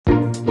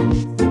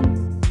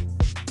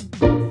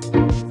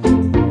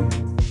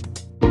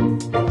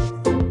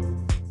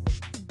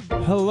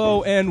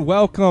and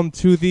welcome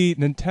to the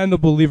Nintendo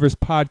Believers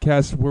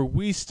podcast, where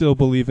we still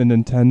believe in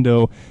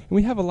Nintendo, and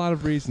we have a lot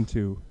of reason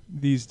to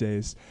these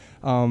days.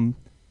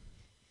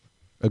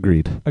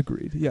 Agreed,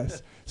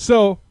 yes.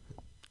 So,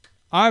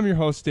 I'm your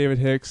host, David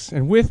Hicks,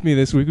 and with me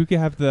this week, we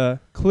have the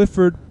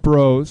Clifford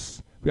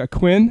Bros. We got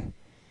Quinn.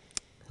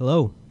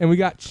 Hello. And we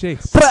got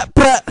Chase.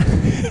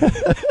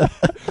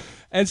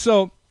 And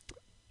so,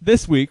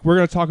 this week, we're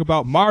going to talk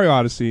about Mario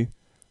Odyssey.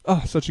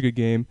 Oh, such a good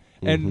game.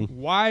 And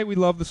why we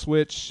love the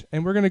Switch.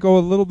 And we're going to go a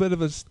little bit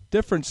of a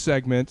different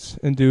segment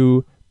and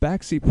do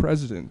Backseat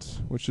President,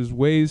 which is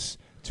ways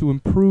to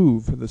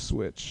improve the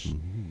Switch.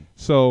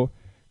 So,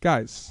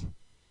 guys,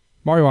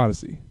 Mario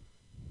Odyssey.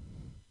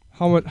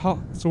 So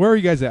where are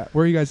you guys at?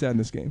 Where are you guys at in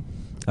this game?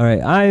 All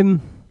right, I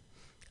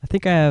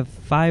think I have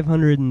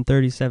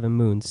 537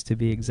 moons to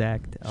be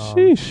exact.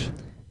 Sheesh.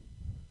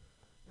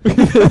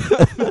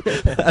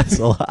 That's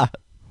a lot.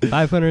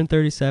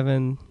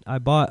 537. I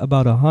bought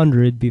about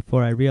 100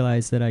 before I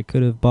realized that I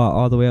could have bought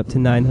all the way up to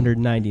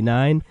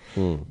 999.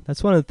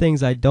 That's one of the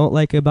things I don't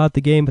like about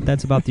the game, but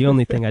that's about the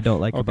only thing I don't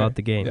like about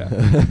the game.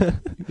 Yeah.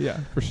 Yeah,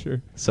 for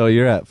sure. So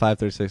you're at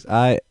 536.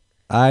 I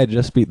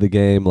just beat the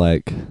game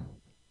like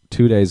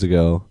 2 days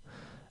ago,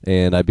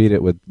 and I beat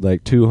it with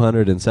like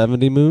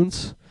 270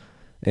 moons,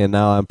 and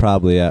now I'm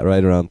probably at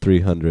right around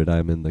 300.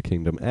 I'm in the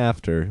kingdom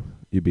after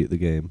you beat the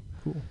game,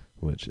 cool,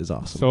 which is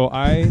awesome. So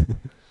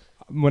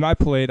when I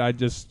played, I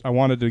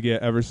wanted to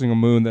get every single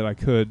moon that I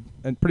could,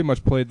 and pretty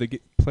much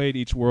played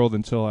each world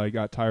until I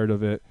got tired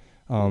of it,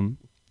 and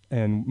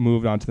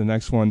moved on to the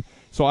next one.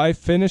 So I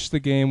finished the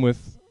game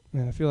with,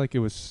 I feel like it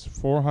was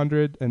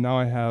 400, and now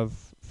I have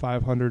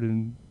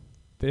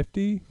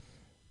 550.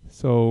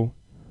 So.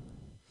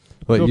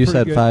 Wait, you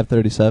said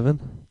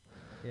 537?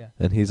 Yeah.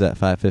 And he's at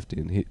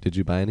 550. And did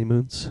you buy any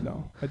moons?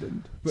 No, I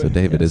didn't. So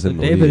David is in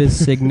the lead. David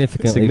is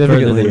significantly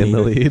further than in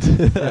the lead.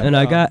 And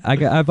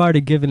I've already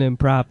given him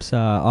props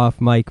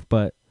off mic,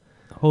 but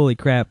holy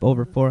crap,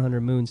 over 400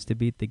 moons to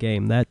beat the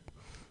game.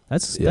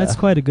 That's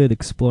quite a good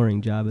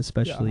exploring job,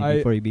 especially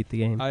before you beat the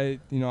game. I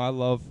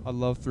love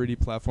 3D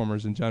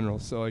platformers in general.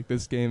 So like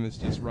this game is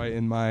just right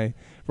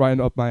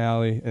up my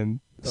alley, and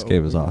this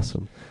game is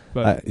awesome.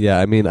 But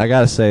I mean, I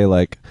gotta say,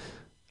 like,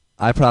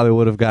 I probably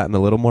would have gotten a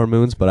little more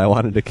moons, but I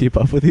wanted to keep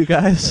up with you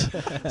guys.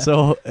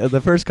 So the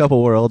first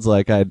couple worlds,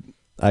 like I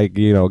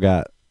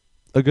got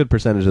a good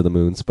percentage of the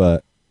moons,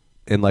 but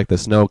in like the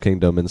Snow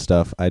Kingdom and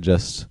stuff, I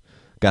just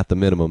got the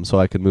minimum so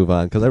I could move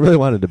on because I really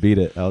wanted to beat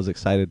it. I was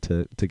excited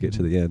to get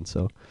to the end.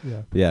 So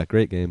yeah,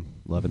 great game,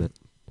 loving it.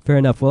 Fair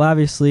enough. Well,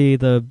 obviously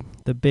the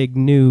big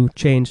new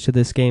change to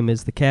this game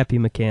is the Cappy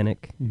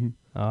mechanic.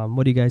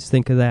 What do you guys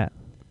think of that?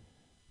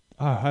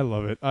 I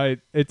love it. I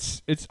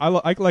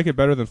like it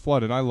better than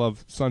Flood, and I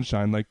love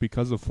Sunshine, like,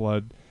 because of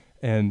Flood,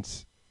 and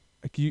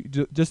like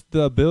just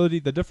the ability,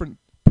 the different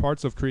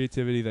parts of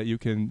creativity that you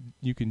can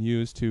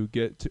use to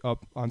get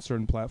up on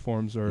certain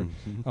platforms, or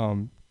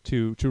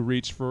to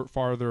reach for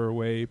farther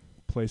away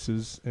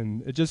places,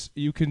 and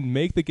you can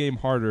make the game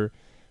harder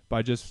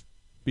by just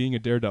being a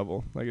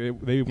daredevil. Like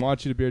they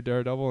want you to be a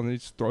daredevil, and they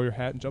just throw your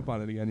hat and jump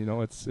on it again.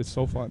 It's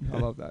so fun. I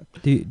love that.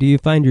 Do you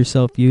find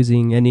yourself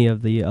using any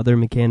of the other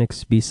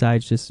mechanics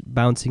besides just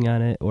bouncing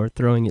on it or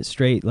throwing it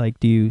straight? Like,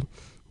 do you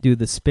do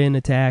the spin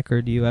attack,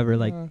 or do you ever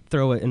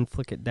throw it and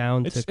flick it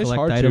down to collect items? It's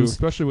hard to,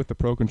 especially with the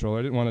Pro Controller.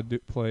 I didn't want to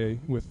play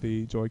with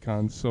the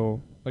Joy-Cons,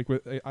 so like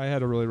I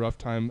had a really rough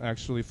time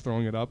actually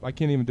throwing it up. I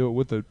can't even do it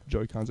with the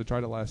Joy-Cons. I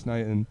tried it last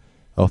night, and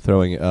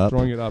throwing it up.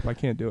 I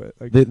can't do it.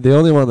 Like, the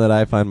only one that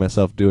I find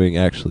myself doing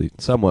actually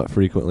somewhat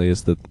frequently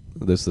is the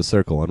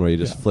circle one, where you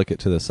just flick it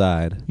to the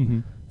side,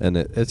 and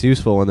it's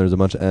useful when there's a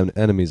bunch of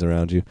enemies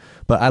around you.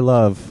 But I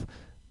love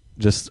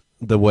just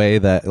the way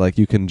that like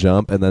you can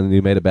jump, and then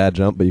you made a bad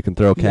jump, but you can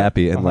throw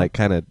Cappy and like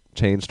kind of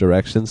change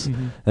directions.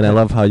 And I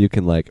love how you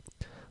can like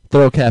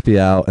throw Cappy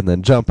out and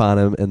then jump on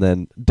him and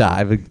then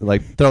dive,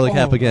 like throw the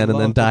cap again and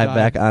then dive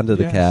back onto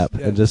the cap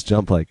and just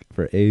jump like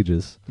for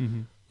ages.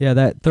 Yeah,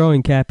 that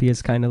throwing Cappy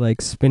is kind of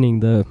like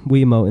spinning the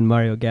Wiimote in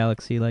Mario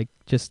Galaxy, like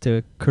just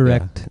to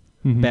correct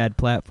bad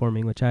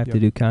platforming, which I have to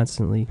do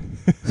constantly.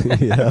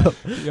 Yeah.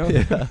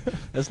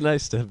 That's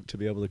nice to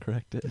be able to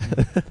correct it.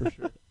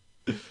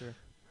 For sure.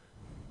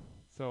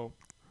 So,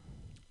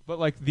 but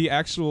like the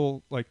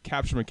actual like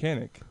capture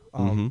mechanic,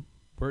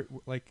 where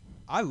like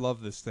I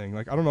love this thing.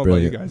 Like I don't know about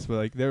you guys, but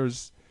like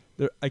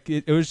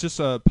it was just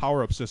a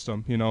power-up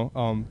system,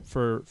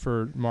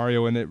 for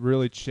Mario, and it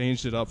really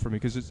changed it up for me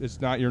because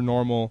it's not your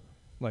normal,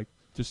 like,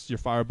 just your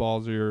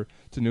fireballs or your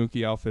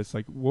Tanuki outfits.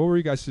 Like, what were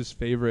you guys'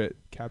 favorite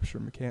capture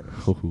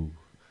mechanics? I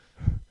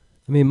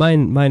mean,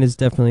 mine is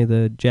definitely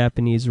the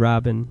Japanese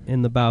Robin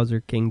in the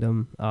Bowser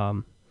Kingdom.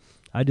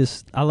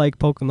 I like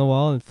poking the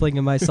wall and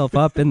flinging myself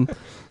up, and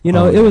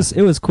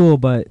it was cool.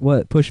 But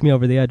what pushed me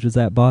over the edge was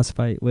that boss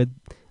fight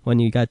when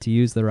you got to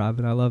use the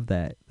Robin. I love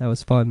that. That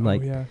was fun.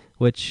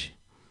 Which,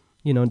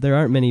 there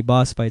aren't many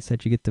boss fights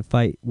that you get to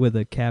fight with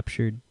a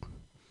captured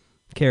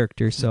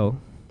character, so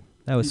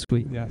that was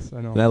sweet. Yes,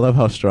 I know. And I love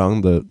how strong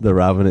the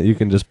Robin is. You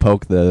can just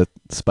poke the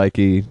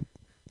spiky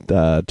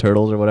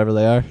turtles or whatever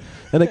they are,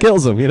 and it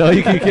kills them. You know,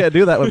 you can't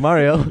do that with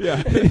Mario.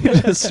 Yeah. He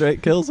just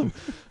straight kills them.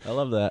 I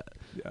love that.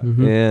 Yeah.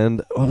 Mhm.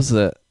 And what was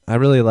it? I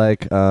really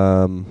like.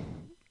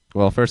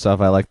 Well, first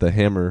off, I like the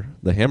Hammer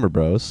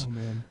Bros, Oh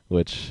man.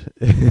 which,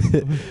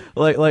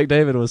 like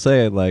David was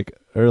saying, like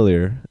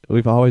earlier,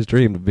 we've always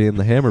dreamed of being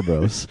the Hammer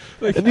Bros,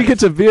 Like, and you get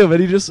to be them,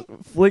 and you just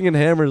flinging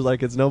hammers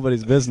like it's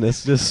nobody's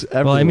business. Just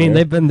everywhere. Well, I mean,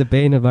 they've been the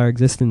bane of our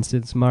existence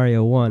since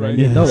Mario 1. I Right.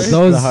 mean, Yes. those the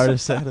those,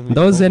 hardest enemy.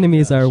 those Oh my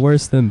enemies gosh. are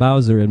worse than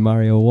Bowser in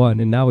Mario 1,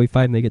 and now we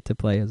finally get to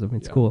play as them.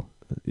 It's Yeah. cool.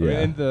 I mean,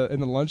 Yeah. in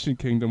the Luncheon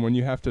Kingdom, when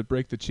you have to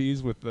break the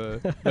cheese with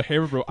the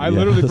Hammer Bro, I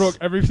literally Yes. broke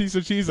every piece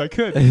of cheese I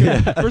could.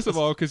 Yes. First of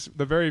all, because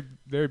the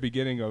very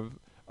beginning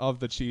of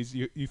the cheese,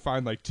 you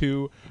find like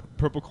 2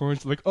 purple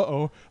coins. Like,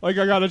 like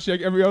I gotta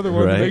check every other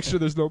one Right. to make sure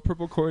there's no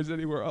purple coins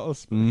anywhere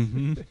else.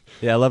 hmm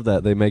Yeah, I love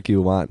that. They make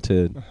you want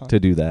to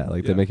do that.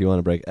 Like, Yeah. they make you want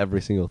to break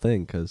every single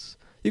thing, because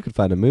you could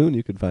find a moon,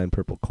 you could find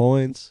purple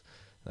coins.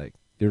 Like,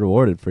 you're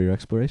rewarded for your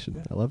exploration.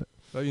 Yeah. I love it.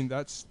 I mean,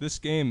 this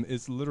game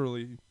is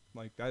literally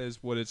like that is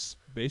what it's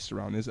based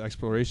around, is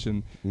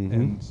exploration. Mhm.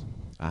 And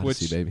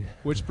Odyssey, which- baby.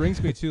 which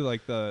brings me to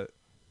like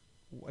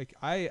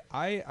I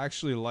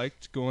actually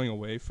liked going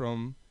away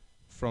from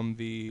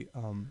the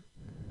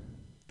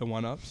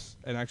 1-ups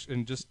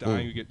and just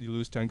dying. You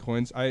lose 10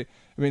 coins. I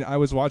mean, I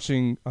was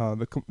watching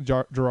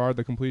Gerard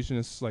the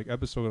completionist like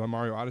episode on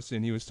Mario Odyssey,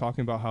 and he was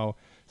talking about how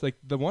it's like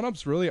the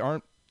 1-ups really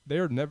aren't they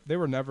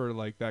were never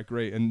like that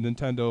great, and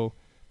Nintendo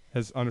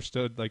has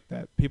understood like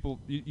that people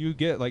you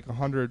get like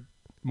 100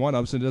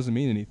 1-ups and it doesn't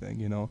mean anything,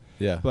 you know.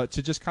 Yeah. But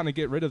to just kind of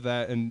get rid of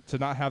that and to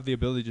not have the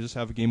ability to just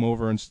have a game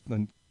over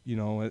and you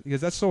know,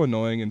 because that's so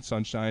annoying in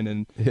Sunshine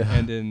and Yeah.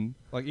 and in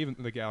like even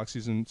the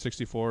Galaxies in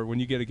 64, when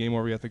you get a game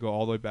over, you have to go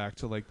all the way back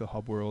to like the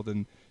hub world,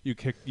 and you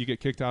get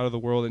kicked out of the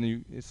world,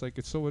 and it's like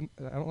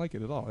I don't like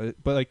it at all.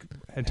 But like,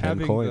 and 10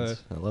 having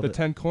coins. I love the it.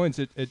 10 coins,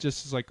 it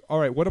just is like, all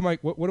right, what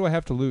do I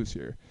have to lose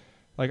here?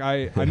 Like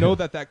I know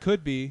that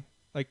could be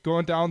like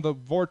going down the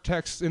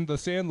vortex in the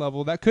sand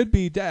level, that could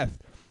be death.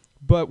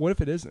 But what if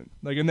it isn't?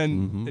 Like, and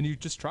then Mhm. and you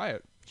just try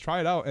it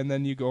out, and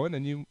then you go in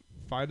and you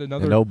find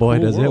another. And oh boy,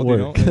 cool does it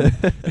world, you know?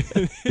 work.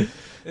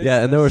 And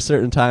Yeah, and there were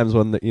certain times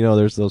when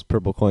there's those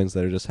purple coins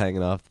that are just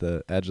hanging off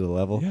the edge of the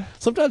level. Yeah.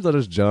 Sometimes I'll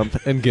just jump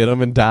and get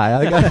them and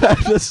die.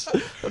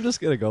 I'm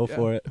just gonna go Yeah.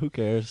 for it. Who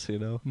cares, you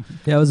know?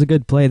 Yeah, it was a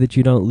good play that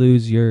you don't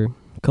lose your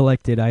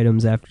collected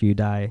items after you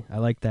die. I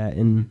like that,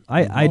 and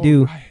I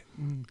do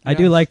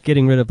like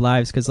getting rid of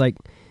lives, because like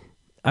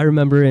I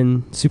remember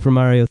in Super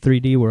Mario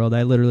 3D World,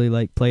 I literally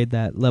like played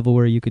that level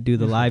where you could do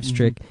the lives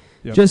trick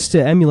Yep. just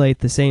to emulate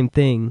the same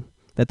thing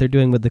that they're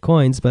doing with the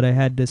coins, but I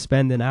had to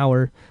spend an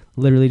hour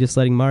literally just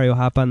letting Mario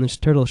hop on this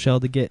turtle shell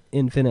to get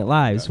infinite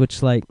lives, Yeah.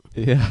 which like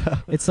Yeah.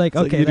 it's like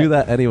It's okay, you do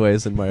that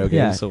anyways in Mario games,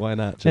 Yeah. so why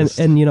not and just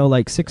and you know,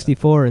 like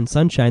 64 and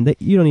Sunshine,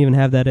 that you don't even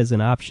have that as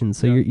an option,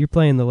 so Yeah. you're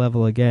playing the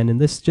level again,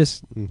 and this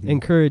just Mhm.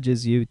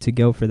 encourages you to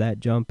go for that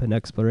jump and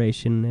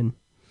exploration. And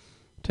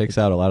takes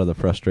out a lot of the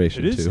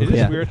frustration It is too.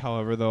 Yeah. weird,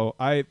 however, though.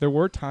 There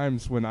were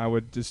times when I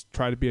would just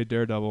try to be a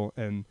daredevil,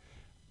 and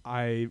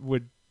I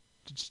would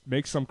just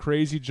make some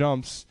crazy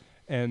jumps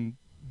and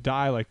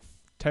die like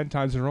 10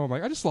 times in a row. I'm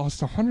like, I just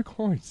lost 100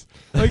 coins.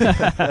 Like,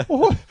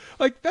 what?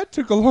 Like that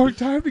took a long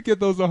time to get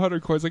those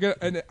 100 coins. Like,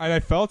 and I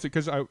felt it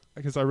because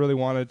I really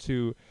wanted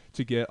to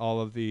get all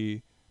of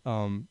the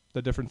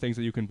different things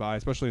that you can buy,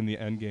 especially in the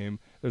end game.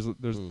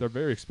 They're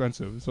very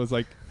expensive, so it's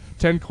like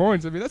 10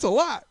 coins. I mean, that's a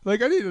lot.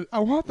 Like I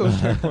want those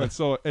 10 coins.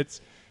 So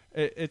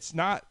it's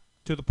not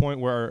to the point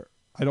where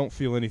I don't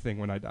feel anything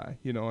when I die.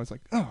 You know, it's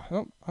like, oh, I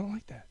don't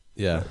like that.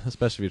 Yeah,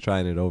 especially if you're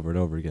trying it over and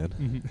over again.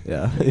 Mhm.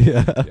 Yeah.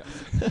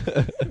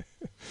 Yeah.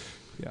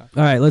 Yeah.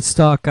 all right, let's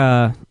talk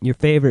your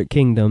favorite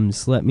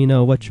kingdoms. Let me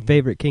know what your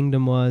favorite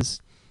kingdom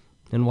was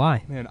and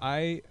why. Man,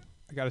 I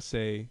gotta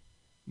say,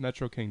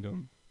 Metro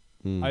Kingdom.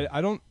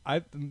 Mm.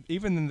 I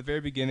even in the very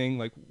beginning,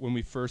 like when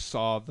we first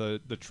saw the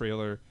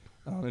trailer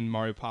and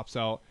Mario pops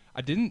out,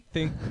 I didn't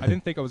think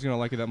I was gonna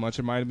like it that much.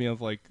 It reminded me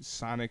of like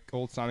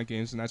old Sonic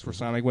games, and that's where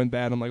Sonic went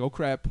bad. I'm like, oh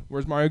crap,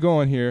 where's Mario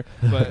going here?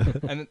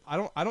 But and I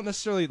don't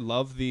necessarily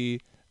love the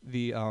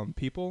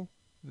people,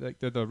 like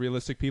the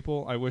realistic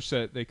people. I wish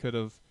that they could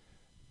have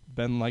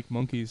been like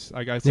monkeys.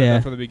 Like I said Yeah.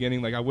 that from the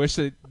beginning. Like I wish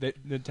that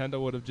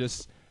Nintendo would have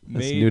just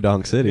That's made New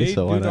Donk City, made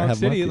so why New not Donk have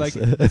City, monkeys?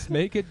 like let's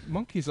make it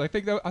monkeys. I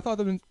think that I thought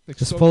that would like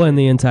Just so pull in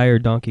great. the entire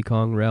Donkey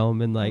Kong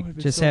realm and like it'd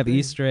be just so have great.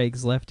 Easter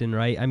eggs left and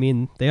right. I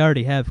mean, they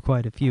already have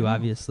quite a few, I know.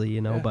 obviously,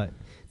 you know, Yeah. but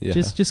Yeah.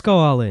 just go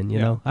all in, you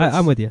Yeah, know. but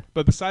I'm with you.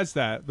 But besides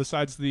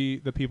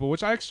the people,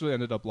 which I actually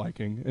ended up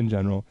liking in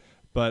general,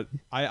 but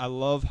I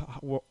love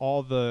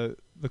all the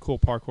cool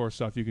parkour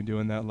stuff you can do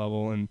in that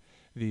level, and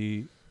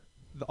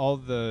all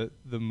the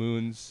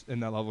moons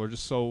in that level are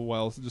just so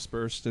well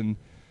dispersed, and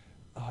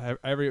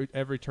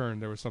every turn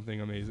there was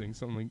something amazing,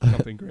 something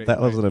great. That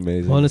was an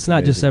amazing. Well, and it's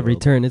not just amazing every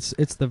world. turn;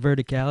 it's the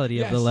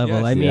verticality of the Yes, level.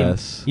 yes, I mean,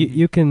 Yes.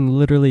 you can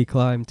literally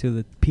climb to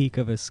the peak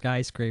of a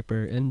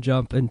skyscraper and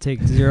jump and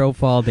take 0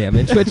 fall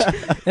damage, which,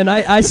 and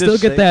I still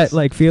just get that shakes.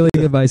 like feeling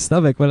in my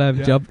stomach when I'm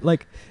Yeah. jump.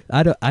 Like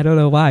I don't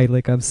know why.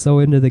 Like I'm so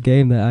into the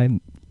game that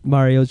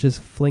Mario's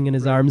just flinging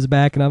his arms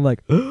back, and I'm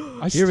like,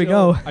 here we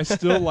go. I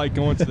still like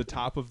going to the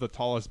top of the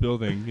tallest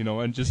building,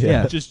 and just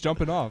just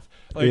jumping off.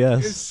 Like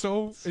it's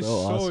so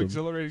awesome.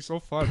 exhilarating, so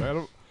fun.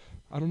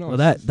 I don't know. Well,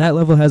 that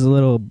level has a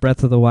little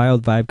Breath of the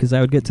Wild vibe, because I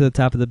would get to the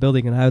top of the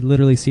building and I would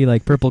literally see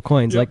like purple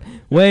coins, like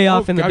way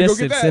off in the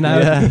distance, and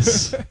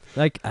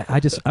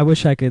I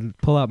wish I could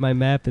pull out my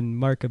map and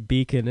mark a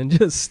beacon and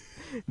just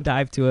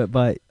dive to it,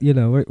 but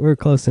we're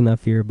close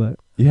enough here. But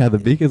yeah, the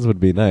beacons would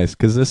be nice,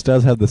 because this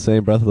does have the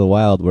same Breath of the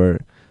Wild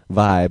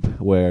vibe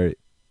where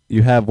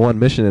you have one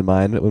mission in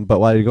mind, but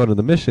while you're going to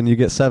the mission, you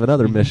get 7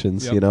 other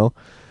missions,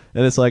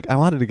 And it's like, I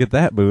wanted to get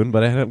that moon,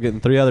 but I ended up getting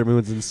 3 other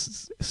moons and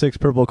 6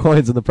 purple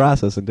coins in the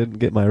process and didn't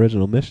get my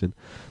original mission.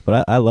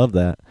 But I love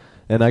that.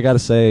 And I got to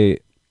say,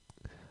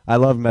 I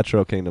love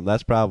Metro Kingdom.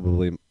 That's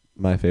probably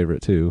my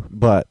favorite too.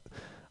 But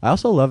I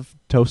also love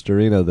Toast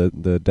Arena,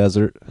 the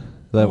desert.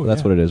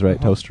 That's what it is,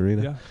 right? Toast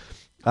Arena. Yeah.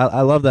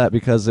 I love that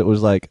because it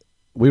was like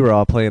we were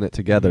all playing it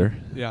together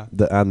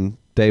on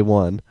day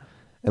one.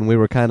 And we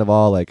were kind of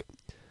all like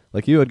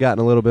you had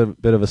gotten a little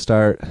bit of a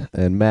start,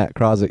 and Matt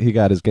Krozik, he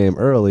got his game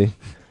early.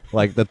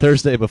 Like the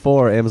Thursday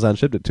before, Amazon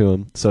shipped it to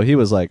him, so he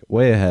was like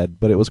way ahead.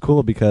 But it was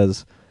cool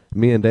because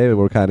me and David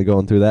were kind of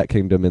going through that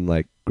kingdom in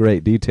like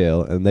great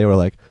detail, and they were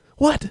like,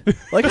 "What?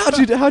 Like how'd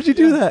you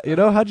do that?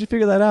 How'd you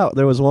figure that out?"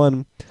 There was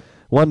one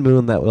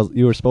moon that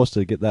you were supposed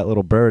to get that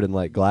little bird and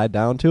like glide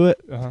down to it,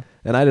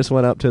 and I just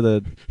went up to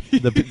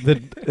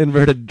the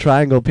inverted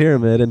triangle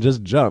pyramid and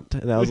just jumped,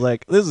 and I was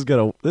like, "This isn't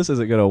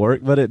gonna work,"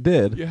 but it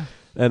did. Yeah.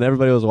 And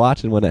everybody was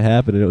watching when it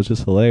happened, and it was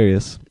just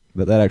hilarious.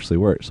 But that actually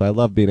worked. So I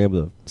love being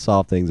able to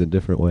solve things in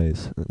different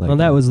ways.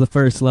 That was the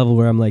first level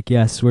where I'm like,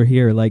 yes, we're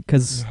here. Like,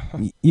 because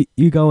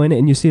you go in it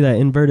and you see that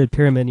inverted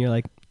pyramid, and you're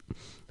like,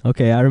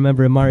 okay, I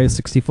remember in Mario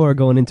 64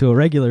 going into a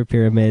regular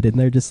pyramid, and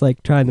they're just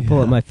like trying to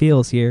pull at my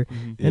feels here.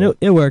 And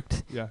it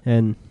worked. Yeah.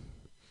 And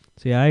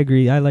so, I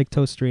agree. I like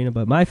Toast Arena,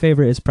 but my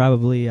favorite is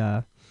probably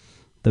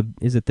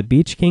is it the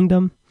Beach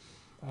Kingdom?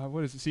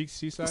 What is it?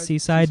 Seaside?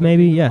 Seaside,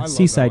 maybe? Kingdom? Yeah,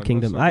 Seaside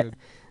Kingdom. So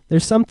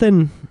there's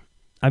something,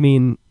 I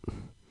mean,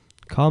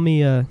 call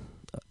me a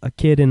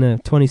kid in a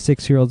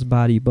 26-year-old's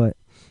body, but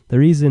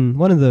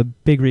one of the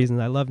big reasons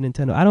I love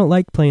Nintendo, I don't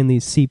like playing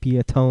these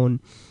sepia tone,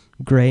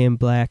 gray and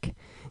black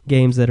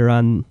games that are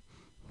on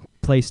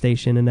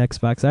PlayStation and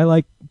Xbox. I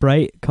like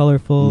bright,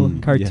 colorful,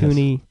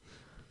 cartoony,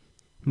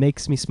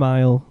 makes me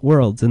smile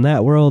worlds, and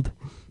that world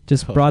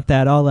just brought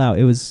that all out.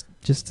 It was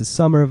just a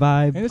summer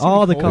vibe,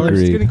 all the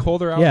colors. It's getting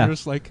colder out. Yeah.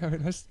 Just like,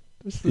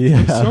 this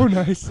looks so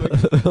nice.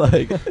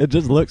 Like it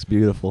just looks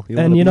beautiful.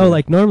 And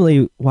like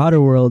normally water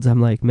worlds,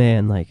 I'm like,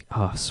 man, like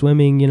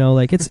swimming,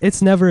 like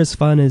it's never as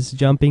fun as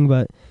jumping,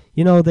 but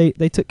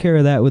they took care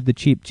of that with the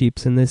Cheep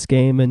Cheeps in this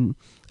game, and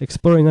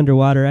exploring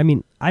underwater. I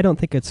mean, I don't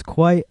think it's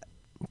quite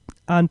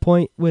on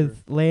point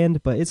with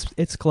land, but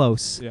it's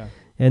close. Yeah.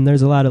 And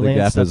there's a lot of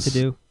land stuff to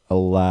do. A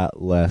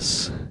lot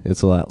less.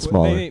 It's a lot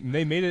smaller.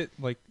 They made it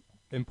like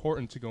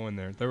important to go in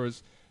there. There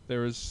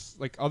was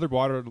like other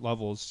water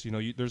levels,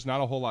 there's not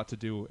a whole lot to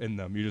do in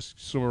them. You just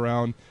swim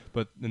around,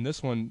 but in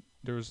this one,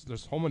 there's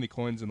so many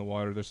coins in the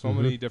water. There's so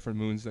many different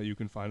moons that you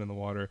can find in the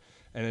water,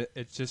 and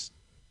it's just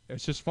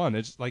fun.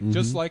 It's like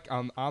just like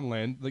on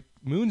land, like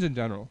moons in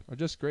general are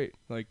just great.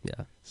 Like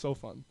so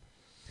fun.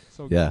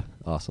 So good. Yeah,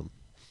 awesome.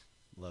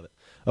 Love it.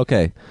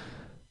 Okay,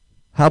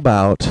 how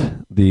about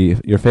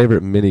your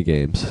favorite mini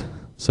games?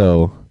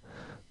 So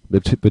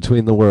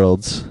between the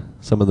worlds.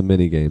 Some of the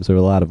mini games. There are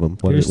a lot of them.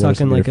 You're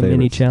talking like a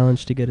mini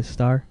challenge to get a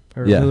star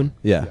or a moon?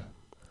 Yeah.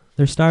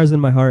 There's stars in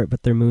my heart,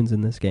 but they're moons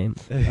in this game.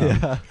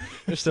 They're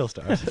still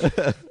stars.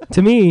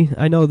 To me,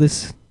 I know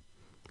this.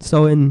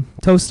 So in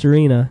Toast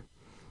Arena,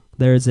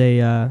 there's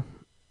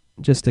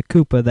just a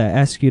Koopa that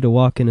asks you to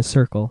walk in a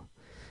circle.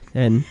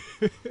 And,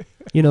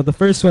 the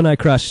first one I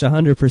crushed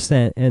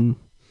 100%. And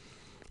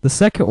the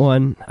second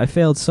one, I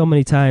failed so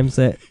many times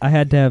that I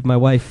had to have my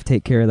wife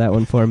take care of that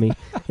one for me.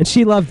 And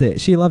she loved it.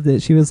 She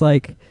was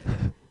like,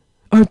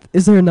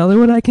 is there another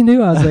one I can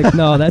do? I was like,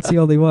 no, that's the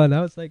only one.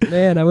 I was like,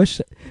 man, I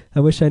wish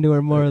I knew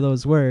where more of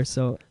those were.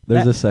 So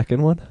there's a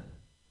second one?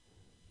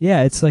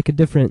 Yeah, it's like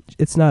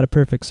it's not a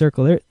perfect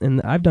circle.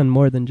 And I've done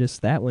more than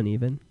just that one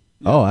even.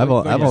 Yeah, I've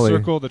only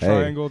circle, the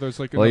triangle. There's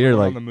like you're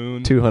like on the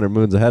moon. 200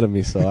 moons ahead of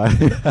me, so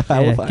I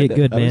will find get good,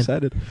 it. Man. I'm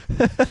excited.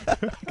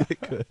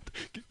 Get good.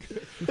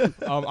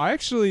 I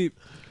actually,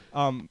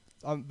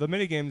 the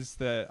mini games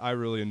that I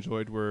really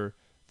enjoyed were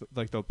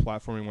like the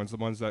platforming ones, the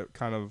ones that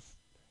kind of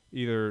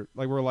either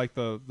like were like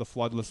the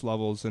floodless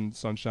levels in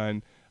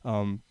Sunshine.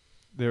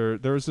 There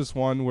was this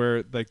one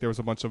where like there was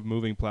a bunch of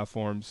moving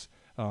platforms.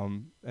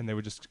 And they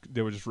would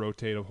just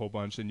rotate a whole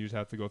bunch, and you'd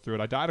have to go through it.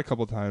 I died a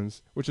couple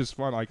times, which is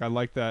fun. Like I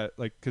like that,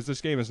 like because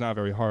this game is not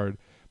very hard,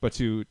 but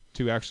to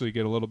actually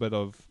get a little bit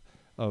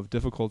of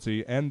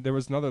difficulty. And there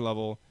was another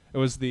level. It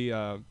was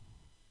the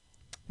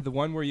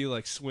one where you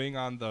like swing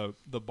on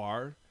the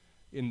bar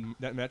in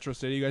Metro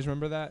City. You guys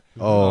remember that?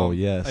 Oh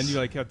yes. And you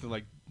like have to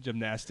like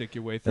gymnastic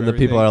your way through. And the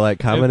people are like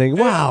commenting,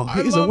 "Wow,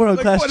 he's a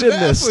world-class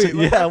gymnast."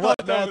 Yeah, what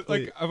an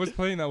athlete. I was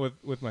playing that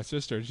with my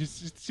sister, and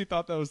she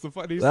thought that was the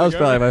funniest. That was thing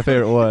probably ever. my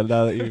favorite one.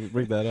 Now that you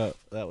bring that up,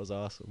 that was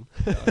awesome.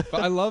 Yeah.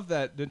 But I love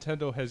that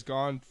Nintendo has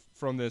gone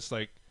from this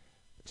like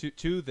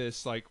to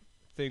this like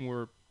thing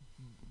where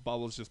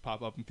bubbles just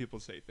pop up and people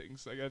say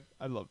things. Like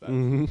I love that.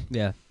 Mm-hmm.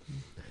 Yeah.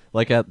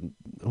 Like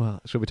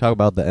should we talk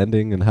about the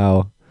ending and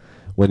how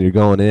when you're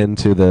going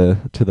into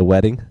the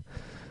wedding?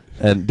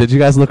 And did you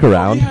guys look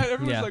around? Yeah,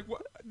 everyone's Yeah. like,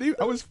 "What?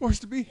 I was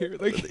forced to be here."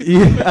 Like,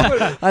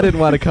 Yeah, I didn't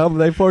want to come.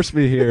 They forced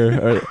me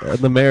here. And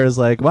the mayor is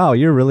like, "Wow,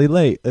 you're really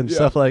late," and Yeah.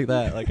 stuff like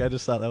that. Like I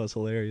just thought that was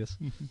hilarious.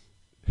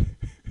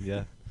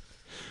 Yeah.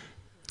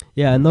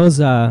 Yeah, and those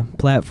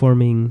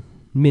platforming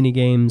mini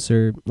games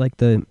or like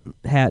the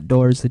hat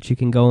doors that you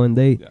can go in,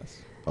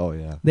 yes. Oh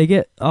yeah. they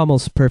get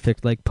almost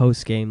perfect like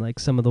post game. Like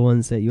some of the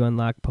ones that you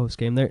unlock post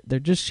game, they're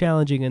just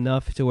challenging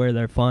enough to where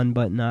they're fun,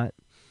 but not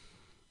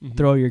Mhm.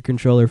 throw your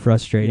controller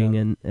frustrating.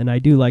 Yeah. And I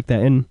do like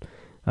that. And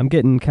I'm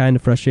getting kind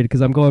of frustrated because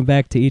I'm going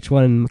back to each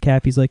one, and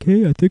Cappy's like,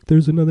 "Hey, I think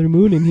there's another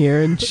moon in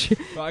here," and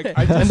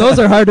and those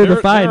are harder to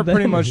find. There are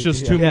pretty much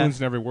just two Yeah. moons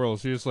in every world.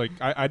 So you're just like,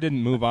 I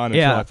didn't move on until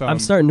Yeah, I found. I'm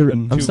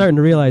starting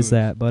to realize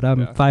that, but I'm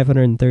Yeah.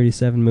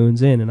 537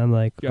 moons in, and I'm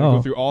like, You gotta go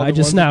oh, through all I the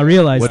just ones now that-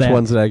 realized Which that.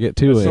 ones did I get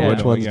to, That's and so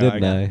which ones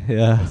annoying. Yeah, didn't I?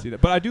 Yeah. I see that.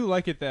 But I do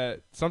like it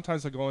that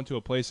sometimes I go into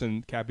a place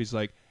and Cappy's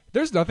like,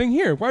 "There's nothing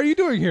here. Why are you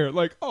doing here?"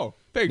 Like, "Oh,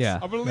 thanks. Yeah,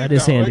 I'm gonna leave that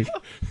is now." handy.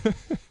 Like,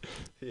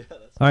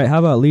 All right, how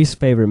about least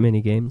favorite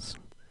mini games?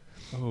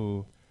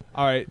 oh,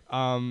 all right.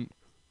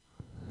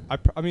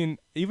 I mean,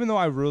 even though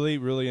I really,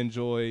 really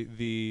enjoy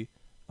the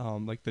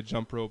like the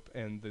jump rope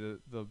and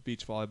the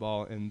beach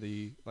volleyball and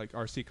the like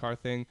RC car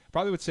thing,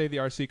 probably would say the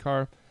RC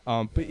car.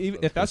 But even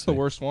if that's the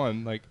worst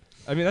one, like,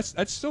 I mean,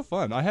 that's still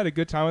fun. I had a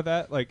good time with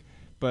that. Like,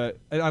 but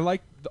and I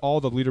like all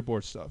the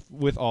leaderboard stuff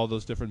with all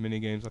those different mini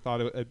games. I thought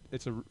it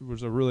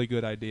was a really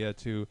good idea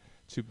to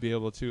be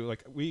able to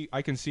like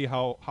I can see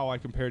how I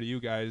compare to you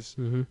guys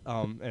and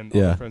all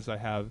the friends I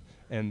have,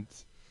 and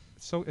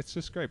so it's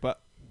just great. But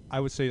I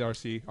would say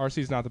RC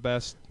is not the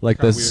best. Like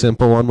Kinda the weird.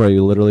 simple one where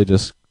you literally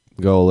just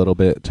go a little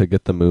bit to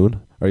get the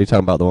moon. Or are you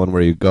talking about the one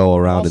where you go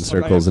around in Also, I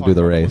am circles and do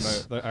the talking about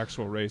race? The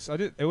actual race. I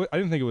didn't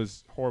think it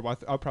was horrible.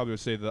 I probably would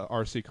say the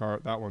RC car.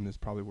 That one is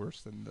probably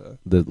worse than the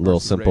little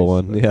RC simple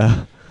race, one, but-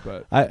 yeah.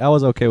 But I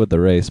was okay with the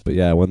race, but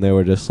yeah, when they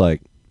were just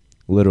like,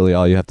 literally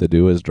all you have to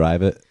do is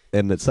drive it,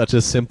 and it's such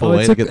a simple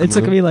way to get the it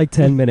took moon. me like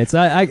 10 minutes.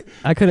 I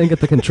couldn't get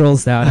the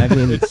controls down. I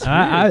mean,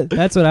 I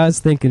that's what I was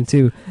thinking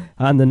too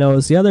on the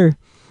nose. The other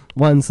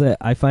ones that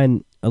I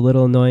find a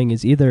little annoying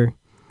is either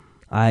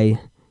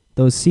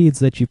those seeds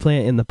that you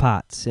plant in the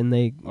pots and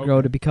they grow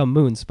Okay. to become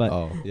moons, but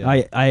Oh,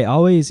 yeah. I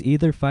always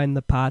either find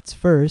the pots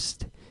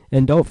first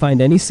and don't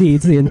find any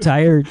seeds the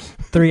entire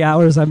 3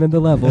 hours I'm in the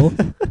level,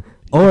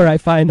 or I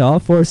find all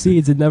 4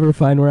 seeds and never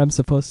find where I'm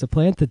supposed to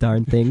plant the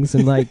darn things,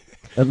 and like,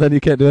 And then you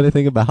can't do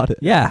anything about it.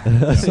 yeah.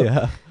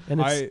 Yeah. And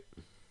it's,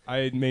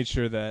 I made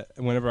sure that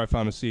whenever I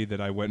found a seed, that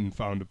I went and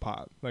found a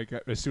pot. Like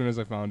as soon as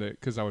I found it,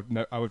 because I would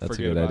That's a forget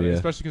good about idea. it.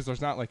 Especially because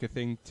there's not like a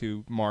thing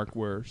to mark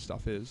where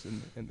stuff is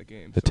in the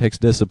game. It takes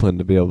discipline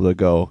to be able to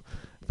go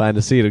find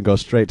a seed and go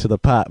straight to the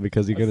pot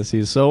because you're going to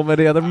see so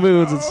many other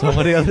moons and so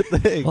many other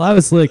things. well, I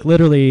was like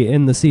literally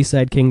in the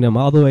Seaside Kingdom,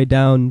 all the way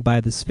down by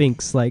the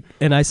Sphinx, like,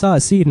 and I saw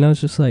a seed, and I was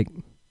just like,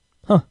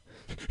 huh.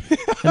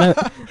 And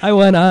I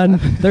went on.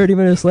 30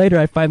 minutes later,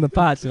 I find the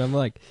pots, and I'm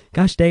like,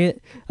 gosh dang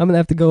it, I'm gonna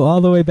have to go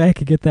all the way back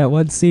and get that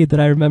one seed that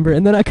I remember.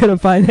 And then I couldn't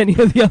find any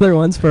of the other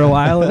ones for a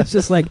while. And it's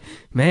just like,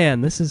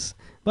 man, this is.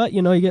 But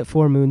you know, you get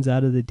 4 moons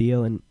out of the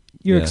deal, and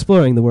you're Yeah.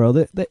 exploring the world.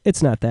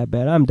 It's not that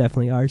bad. I'm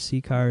definitely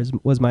RC cars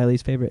was my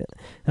least favorite.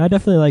 And I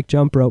definitely like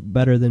jump rope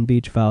better than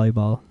beach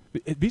volleyball.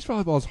 Beach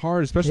volleyball is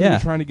hard, especially when Yeah.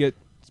 you're trying to get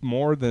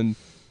more than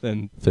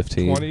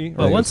 15. 20.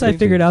 But or once I 15.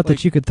 figured out Like,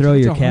 that you could throw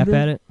it's your cap 100.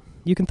 at it,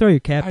 you can throw your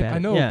cap at it. I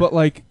know, yeah. but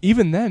like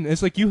even then,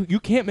 it's like you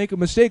can't make a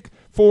mistake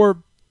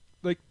for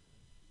like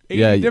 80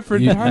 Yeah,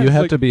 different you times.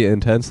 have like, to be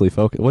intensely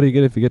focused. What do you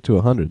get if you get to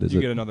 100? Is you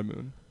it? get another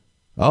moon.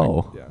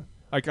 Oh, Yeah,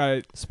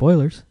 like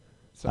Spoilers.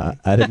 sorry.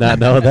 I did not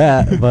know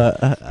that, but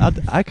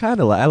I kind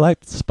of I like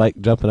Spike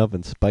jumping up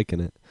and spiking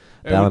it.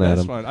 down at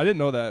that's him. fun. I didn't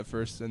know that at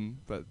first,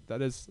 but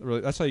that is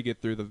really that's how you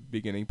get through the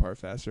beginning part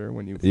faster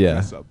when you Yeah.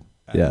 mess up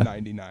at Yeah.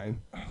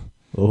 99.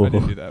 Oh, I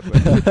didn't do that, but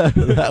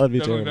that would be definitely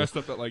terrible. messed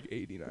up at like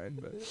 89,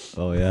 but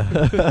Oh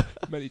yeah.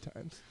 many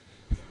times.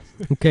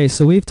 Okay,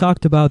 so we've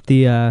talked about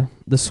the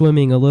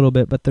swimming a little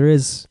bit, but there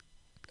is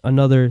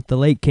another. The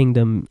Lake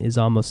Kingdom is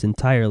almost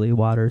entirely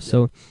water.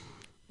 So,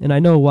 and I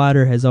know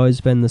water has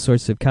always been the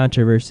source of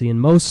controversy in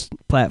most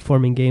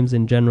platforming games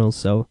in general.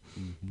 So,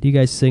 do you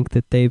guys think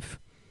that they've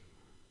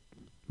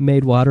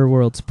made water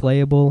worlds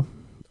playable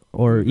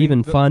or I mean,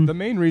 even fun? The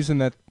main reason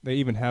that they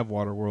even have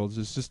water worlds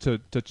is just to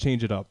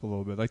change it up a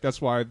little bit. Like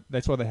that's why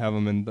they have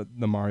them in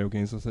the Mario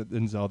games,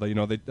 in Zelda. You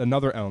know,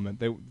 another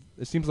element.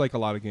 It seems like a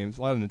lot of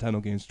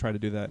Nintendo games try to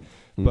do that.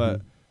 Mm-hmm.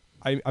 But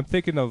I'm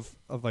thinking of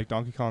like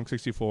Donkey Kong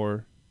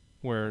 64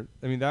 where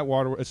I mean that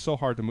water it's so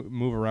hard to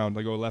move around,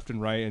 like go left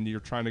and right, and you're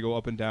trying to go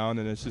up and down,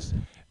 and it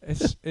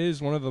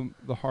is one of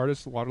the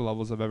hardest water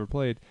levels I've ever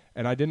played.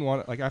 And I didn't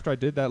want like after I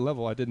did that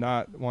level, I did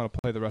not want to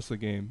play the rest of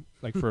the game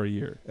like for a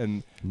year.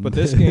 But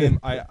this game,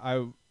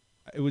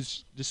 it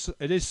was just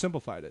it is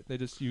simplified it.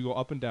 You go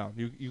up and down.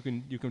 You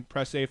can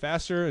press A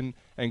faster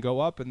and go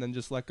up, and then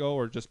just let go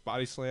or just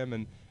body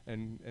slam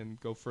and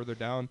go further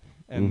down,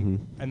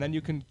 and then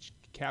you can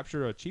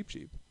capture a cheap.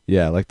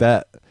 Yeah, like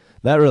that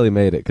really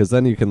made it, because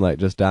then you can like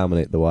just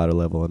dominate the water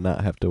level and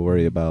not have to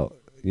worry about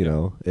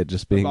it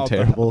just being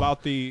terrible.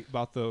 About the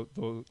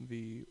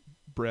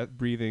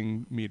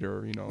breathing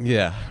meter,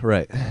 Yeah,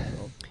 right.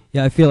 So.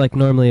 Yeah, I feel like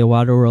normally a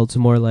water world's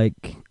more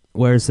like,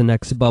 where's the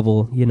next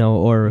bubble,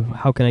 or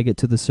how can I get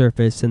to the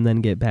surface and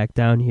then get back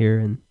down here,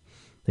 and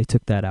they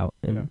took that out.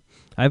 And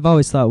I've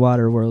always thought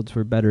water worlds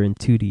were better in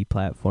 2D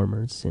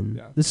platformers,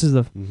 and this is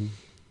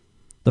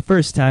the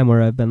first time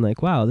where I've been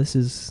like, wow, this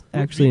is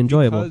actually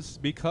enjoyable.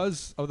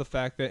 Because of the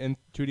fact that in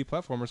 2D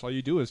platformers, all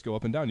you do is go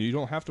up and down. You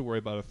don't have to worry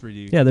about a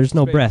 3D. Yeah, there's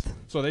no space. breath.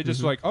 So they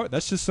just like, oh,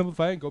 let's just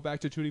simplify it and go back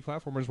to 2D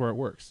platformers where it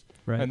works.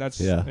 Right. And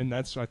that's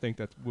I think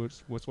that's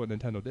what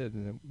Nintendo did,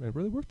 and it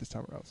really worked this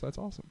time around. So that's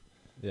awesome.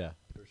 Yeah.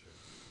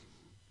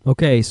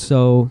 Okay,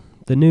 so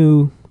the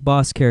new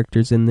boss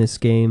characters in this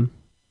game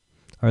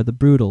are the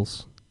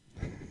Brutals.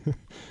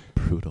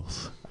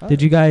 Brutals.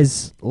 Did you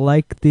guys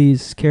like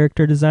these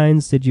character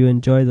designs? Did you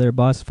enjoy their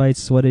boss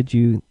fights? What did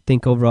you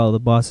think overall of the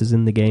bosses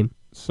in the game?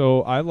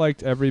 So I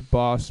liked every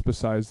boss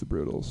besides the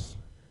Brutals.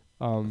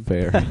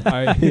 Fair.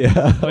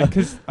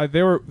 Because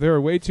they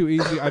were way too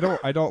easy. I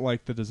don't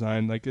like the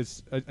design. Like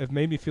it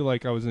made me feel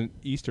like I was in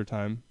Easter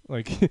time.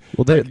 Like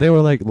well, they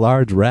were like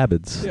large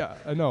rabbits. Yeah,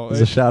 I know.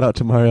 It's a shout out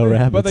to Mario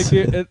Rabbids. But like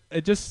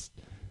it just.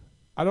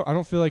 I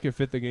don't feel like it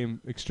fit the game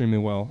extremely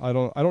well. I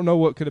don't know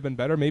what could have been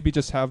better. Maybe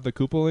just have the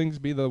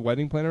Koopalings be the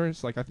wedding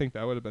planners. Like I think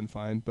that would have been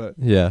fine. But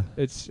yeah,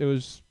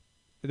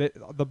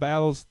 the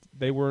battles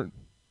they weren't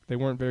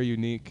very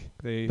unique.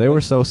 They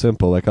were so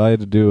simple. Like all you had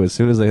to do as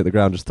soon as they hit the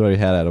ground, just throw your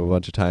hat at them a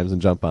bunch of times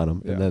and jump on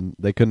them, and then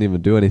they couldn't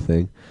even do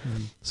anything.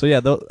 Mm-hmm. So yeah,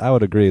 I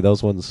would agree.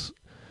 Those ones,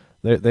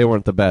 they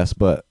weren't the best,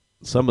 but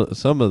some of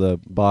the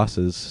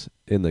bosses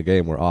in the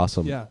game were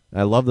awesome. Yeah,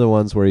 I love the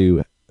ones where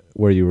you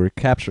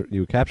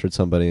captured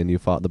somebody and you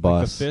fought the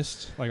boss. Like the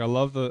fist. Like I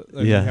love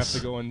you have to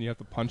go and you have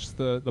to punch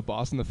the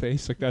boss in the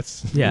face. Like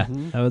that's that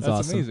was that's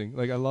awesome. Amazing.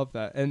 Like I love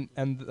that. And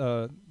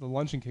the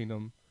Luncheon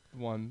Kingdom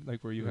one,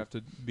 like where you have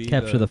to be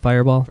capture the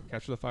fireball,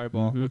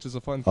 which is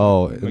a fun.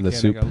 Oh, mechanic. in the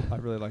soup. I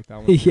really like that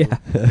one. Yeah,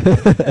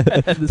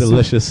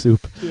 delicious soup.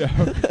 Yeah,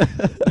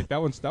 like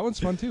that one's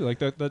fun too. Like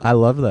the I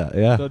love that.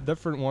 Yeah, the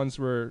different ones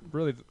were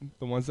really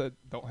the ones that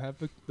don't have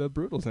the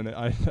Brutals in it.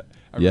 I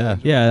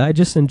really I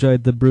just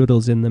enjoyed the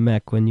Brutals in the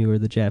mech when you were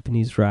the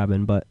Japanese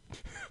Robin, but.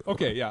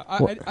 Okay, yeah,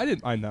 I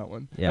didn't mind that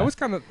one. Yeah,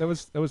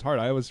 that was hard.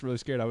 I was really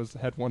scared.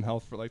 had 1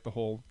 health for like the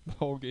whole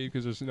game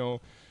because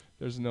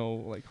there's no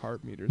like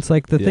heart meters. It's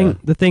like the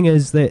thing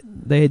is that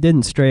they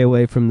didn't stray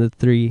away from the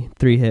three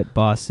hit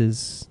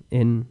bosses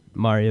in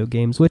Mario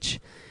games, which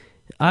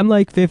I'm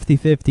like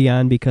 50-50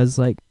 on, because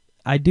like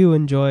I do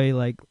enjoy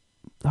like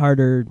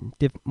harder,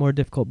 more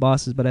difficult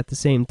bosses, but at the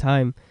same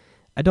time,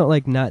 I don't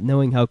like not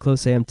knowing how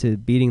close I am to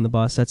beating the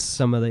boss. That's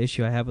some of the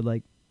issue I have with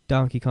like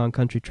Donkey Kong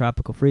Country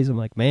Tropical Freeze. I'm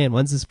like, man,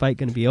 when's this fight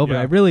going to be over?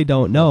 I really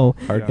don't know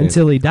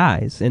until he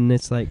dies, and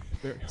it's like,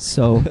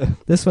 so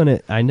this one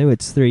I knew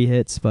it's 3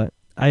 hits, but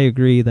I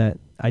agree that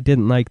I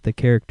didn't like the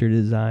character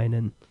design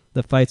and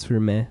the fights were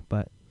meh,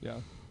 but yeah.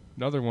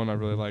 Another one I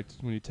really liked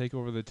when you take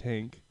over the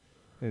tank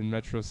in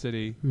Metro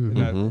City,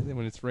 mm-hmm.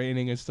 when it's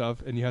raining and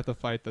stuff, and you have to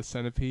fight the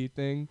centipede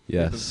thing.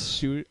 Yes.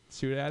 Shoot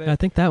at it. I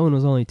think that one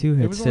was only 2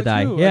 hits to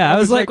die. 2. Yeah, I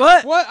was like,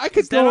 what? What? I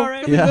could go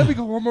already. Let me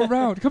go one more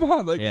round. Come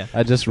on, like. Yeah.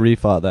 I just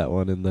refought that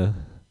one in the.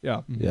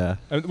 Yeah. Yeah.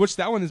 Which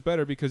that one is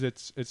better because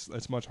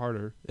it's much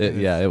harder.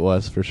 It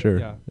was for sure.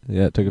 Yeah.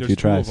 It took a few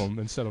tries. 2 of them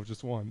instead of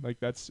just 1. Like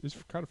it's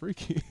kind of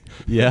freaky.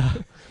 Yeah.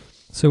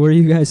 So were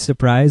you guys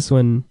surprised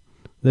when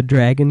the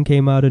dragon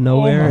came out of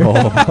nowhere?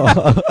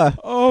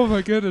 Oh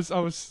my goodness!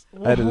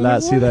 I did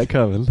not see that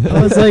coming.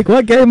 I was like,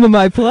 "What game am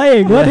I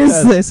playing? What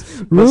is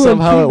this?" But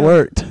somehow it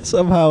worked.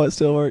 Somehow it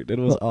still worked. It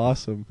was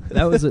awesome.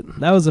 That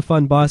was a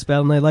fun boss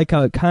battle, and I like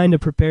how it kind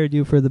of prepared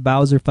you for the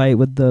Bowser fight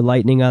with the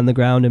lightning on the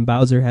ground, and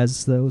Bowser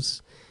has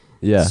those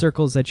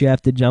circles that you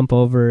have to jump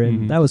over,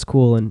 and that was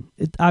cool. And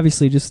it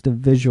obviously just a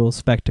visual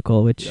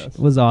spectacle, which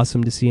was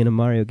awesome to see in a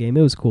Mario game.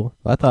 It was cool.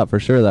 I thought for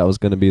sure that was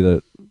going to be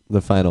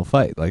the final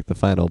fight, like the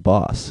final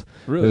boss.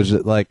 Really? It was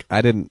just like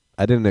I didn't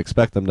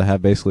expect them to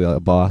have basically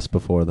a boss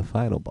before the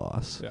final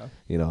boss. Yeah.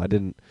 I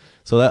didn't.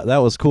 So that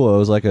was cool. It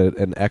was like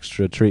an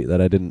extra treat that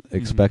I didn't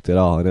expect at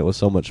all, and it was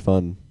so much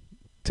fun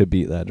to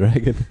beat that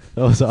dragon.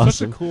 That was awesome.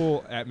 Such a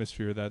cool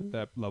atmosphere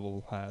that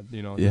level had.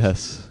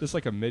 Yes. Just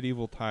like a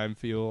medieval time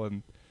feel,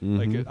 and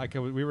like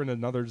we were in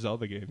another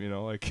Zelda game.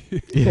 Like.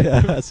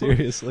 Yeah.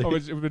 Seriously. It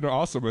would have been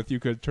awesome if you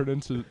could turn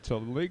into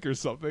Link or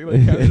something.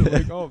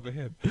 Like, oh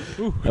man.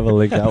 Ooh. Have a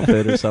Link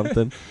outfit or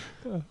something.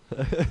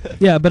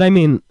 Yeah, but I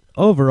mean,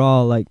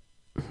 overall, like,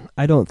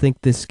 I don't think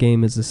this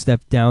game is a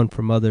step down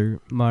from other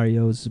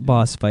Mario's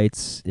boss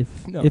fights.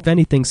 If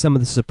anything, some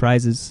of the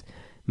surprises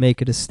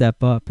make it a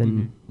step up,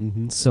 and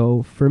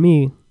so for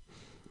me,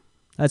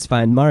 that's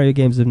fine. Mario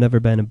games have never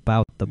been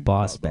about the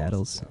boss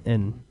battles,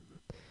 and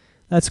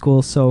that's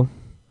cool. So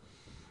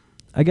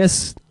I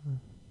guess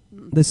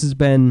this has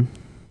been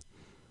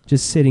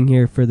just sitting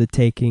here for the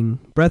taking.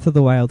 Breath of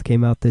the Wild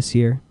came out this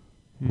year.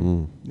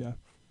 Yeah.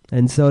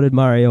 And so did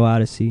Mario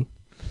Odyssey.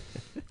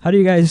 How do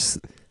you guys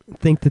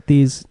think that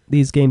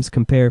these games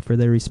compare for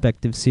their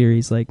respective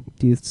series? Like,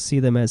 do you see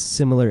them as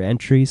similar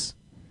entries?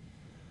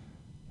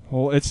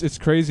 Well, it's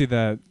crazy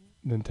that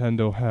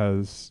Nintendo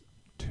has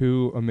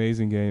two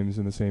amazing games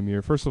in the same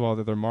year. First of all,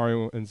 that they're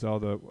Mario and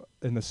Zelda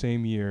in the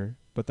same year,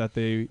 but that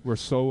they were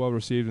so well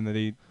received and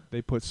that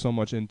they put so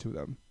much into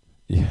them.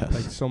 Yes.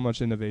 Like so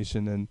much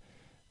innovation, and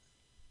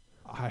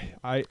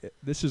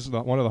this is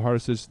one of the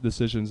hardest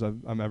decisions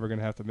I'm ever going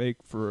to have to make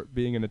for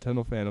being a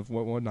Nintendo fan of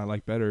what one I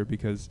like better,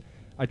 because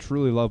I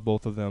truly love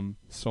both of them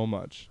so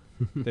much.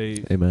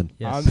 They Amen.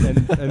 Yes. and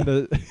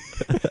the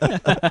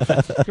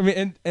I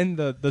mean and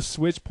the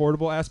Switch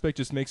portable aspect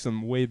just makes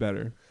them way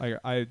better.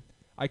 I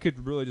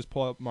could really just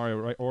pull up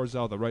Mario or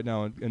Zelda right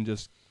now and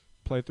just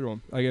play through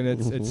them. Like, and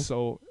it's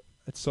so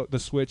the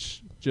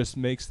Switch just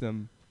makes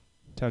them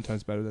 10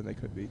 times better than they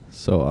could be.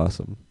 So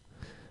awesome.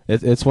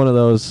 It's one of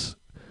those.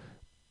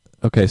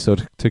 Okay, so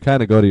to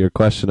kind of go to your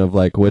question of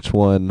like which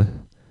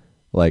one,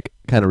 like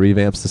kind of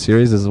revamps the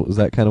series, was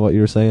that kind of what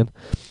you were saying?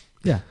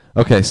 Yeah.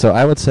 Okay, so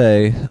I would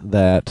say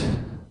that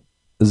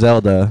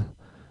Zelda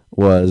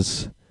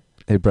was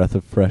a breath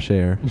of fresh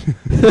air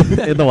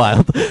in the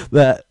wild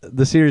that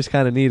the series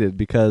kind of needed,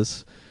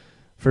 because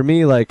for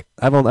me, like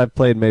I've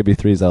played maybe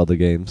 3 Zelda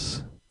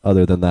games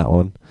other than that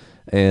one,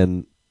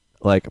 and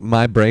like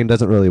my brain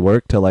doesn't really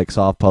work to like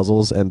solve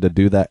puzzles, and to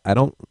do that, I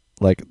don't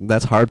like,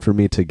 that's hard for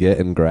me to get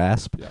and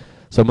grasp. Yeah.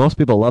 So most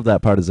people love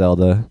that part of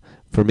Zelda.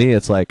 For me,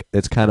 it's like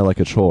it's kind of like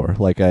a chore.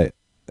 Like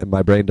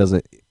my brain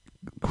doesn't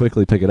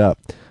quickly pick it up.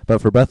 But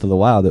for Breath of the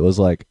Wild, it was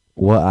like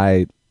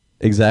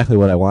exactly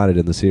what I wanted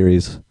in the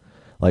series,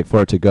 like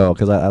for it to go,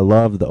 because I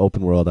love the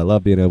open world. I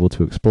love being able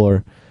to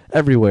explore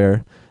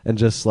everywhere and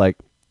just like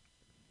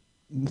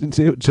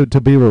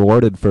to be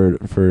rewarded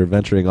for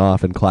venturing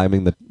off and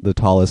climbing the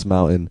tallest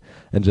mountain,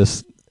 and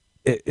just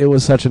it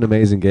was such an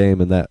amazing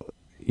game, and that,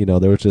 you know,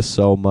 there was just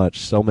so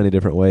many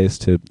different ways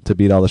to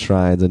beat all the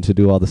shrines and to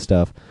do all the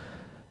stuff.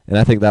 And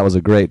I think that was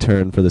a great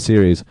turn for the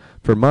series.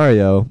 For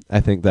Mario, I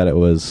think that it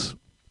was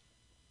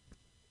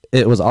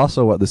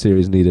also what the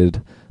series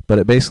needed, but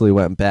it basically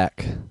went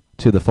back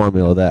to the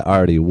formula that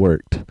already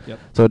worked. Yep.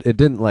 So it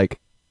didn't like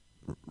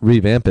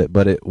revamp it,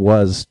 but it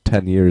was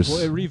 10 years. Well,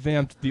 it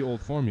revamped the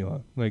old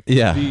formula. Like,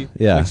 yeah.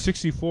 Like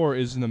 64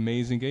 is an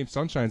amazing game.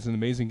 Sunshine's an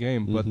amazing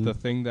game, but the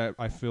thing that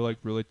I feel like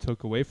really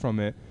took away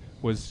from it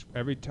was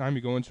every time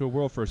you go into a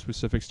world for a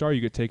specific star, you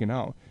get taken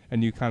out,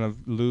 and you kind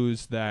of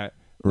lose that.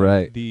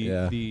 Right.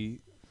 The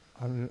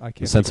I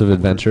can't sense of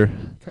adventure.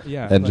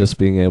 Yeah. And like just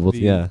being able to,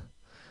 yeah.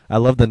 I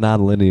love the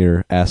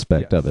non-linear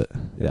aspect of it.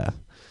 Yes. Yeah.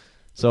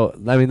 So,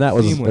 I mean, that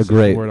was seamless a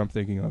great is the word I'm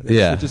thinking of.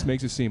 Yeah. It just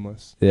makes it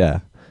seamless. Yeah.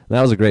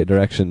 That was a great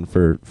direction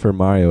for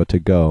Mario to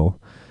go.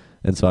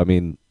 And so, I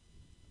mean,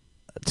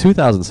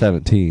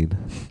 2017.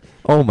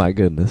 Oh my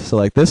goodness. So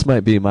like this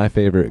might be my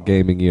favorite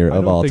gaming year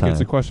of all time. I don't think it's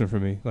a question for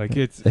me. Like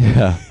it's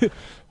yeah.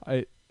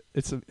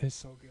 It's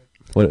so good.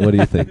 What do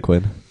you think,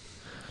 Quinn?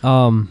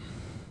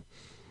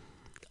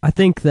 I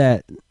think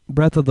that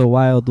Breath of the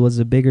Wild was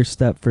a bigger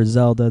step for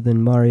Zelda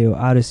than Mario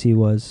Odyssey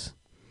was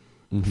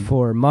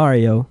for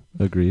Mario.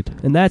 Agreed.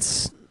 And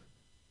that's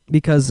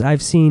because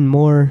I've seen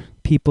more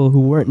people who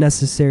weren't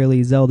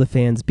necessarily Zelda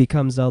fans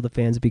become Zelda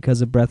fans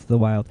because of Breath of the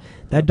Wild.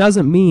 That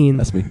doesn't mean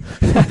that's me.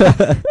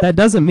 that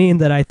doesn't mean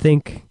that I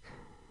think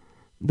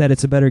that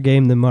it's a better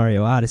game than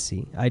Mario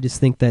Odyssey. I just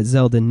think that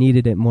Zelda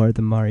needed it more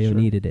than Mario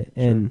needed it.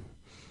 And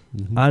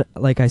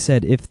like I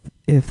said, if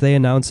they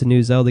announce a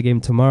new Zelda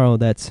game tomorrow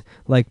that's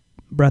like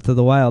Breath of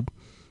the Wild,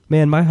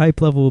 man, my hype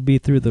level will be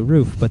through the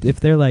roof. But if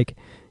they're like,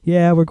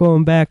 yeah, we're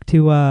going back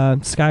to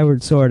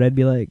Skyward Sword, I'd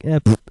be like,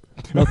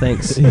 no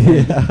thanks.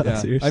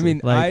 Yeah. I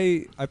mean,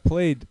 like, I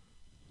played,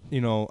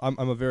 you know,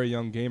 I'm a very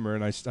young gamer,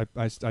 and I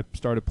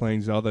started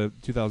playing Zelda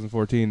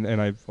 2014,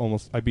 and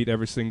I beat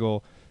every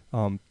single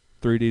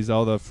 3D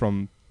Zelda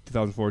from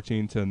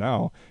 2014 to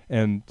now.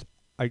 And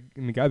I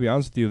mean, gotta be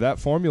honest with you, that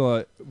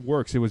formula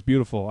works. It was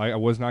beautiful. I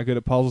was not good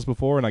at puzzles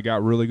before, and I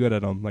got really good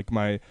at them.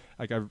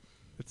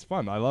 It's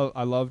fun. I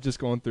love just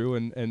going through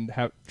and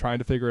trying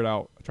to figure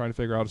out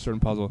a certain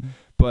puzzle.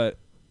 But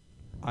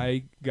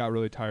I got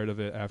really tired of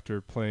it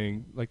after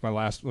playing, like, my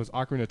last was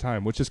Ocarina of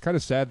Time, which is kind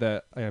of sad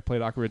that I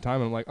played Ocarina of Time,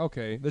 and I'm like,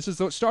 okay, this is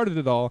what started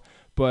it all,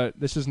 but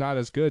this is not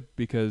as good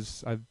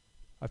because I've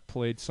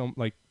played some,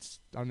 like,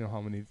 I don't know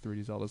how many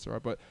 3D Zeldas there are,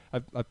 but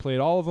I've played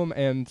all of them,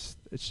 and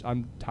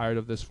I'm tired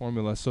of this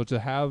formula. So to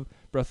have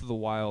Breath of the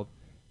Wild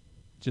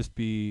just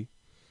be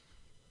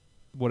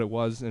what it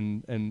was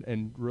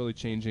and really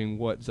changing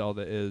what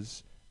Zelda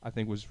is, I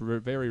think was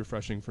very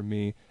refreshing for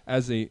me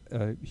as a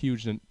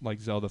huge like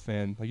Zelda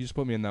fan. Like you just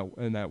put me in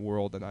that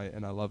world, and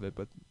I love it.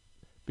 But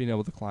being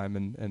able to climb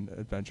and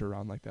adventure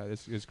around like that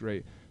is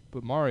great.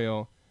 But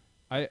Mario,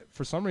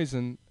 for some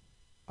reason,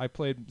 I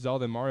played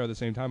Zelda and Mario at the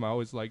same time. I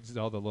always liked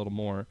Zelda a little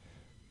more,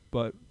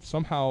 but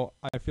somehow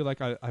I feel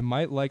like I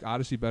might like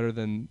Odyssey better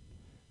than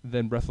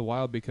Breath of the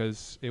Wild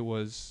because it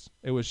was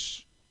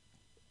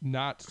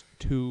not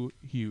too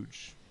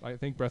huge. I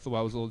think Breath of the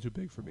Wild was a little too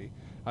big for me.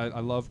 I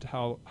loved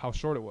how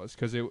short it was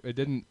because it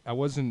didn't. There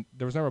was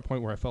never a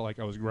point where I felt like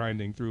I was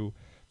grinding through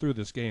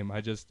this game.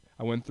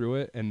 I went through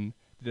it and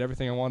did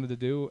everything I wanted to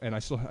do, and I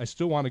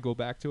still want to go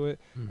back to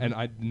it, and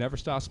I never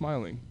stopped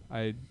smiling.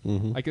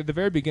 Like at the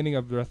very beginning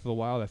of Breath of the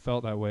Wild, I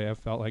felt that way. I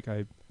felt like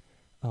I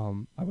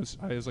was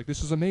like,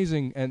 this is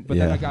amazing, but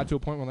then I got to a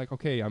point where like,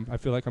 okay, I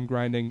feel like I'm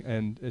grinding,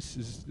 and this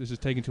is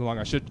taking too long.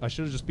 I should have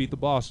just beat the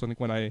boss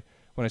when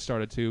I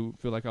started to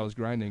feel like I was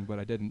grinding, but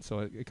I didn't.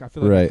 So I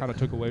feel like it kind of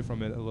took away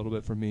from it a little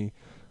bit for me.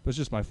 But it's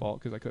just my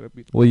fault because I could have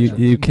beat the boss.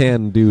 You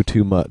can do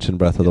too much in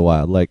Breath of the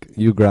Wild. Like,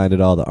 you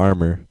grinded all the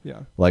armor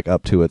like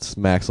up to its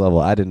max level.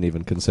 I didn't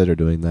even consider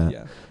doing that.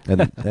 Yeah.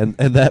 And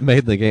that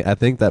made the game, I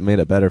think that made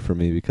it better for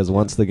me because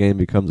once the game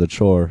becomes a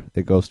chore,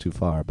 it goes too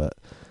far. But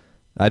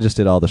I just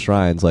did all the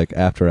shrines like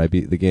after I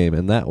beat the game,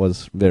 and that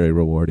was very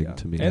rewarding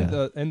to me.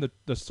 And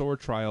the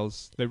sword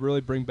trials, they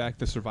really bring back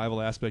the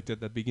survival aspect that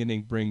the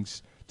beginning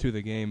brings to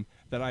the game.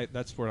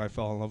 That's where I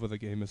fell in love with the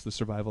game, is the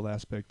survival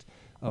aspect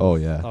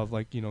of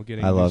like,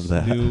 getting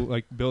new,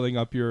 like building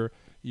up your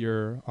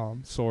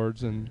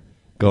swords and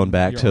going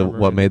back to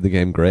what made the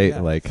game great,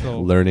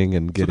 learning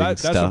and getting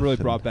that's stuff. That's what really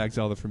brought back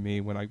Zelda for me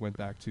when I went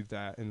back to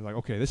that and like,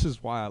 okay, this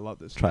is why I love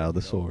this Trial game, of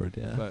the Sword.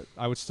 But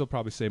I would still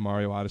probably say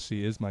Mario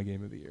Odyssey is my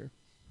game of the year.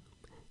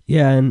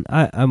 Yeah, and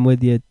I'm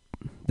with you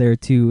there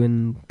too,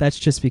 and that's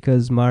just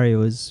because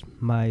Mario is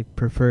my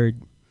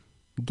preferred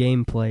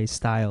gameplay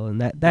style,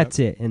 and that's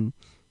it. And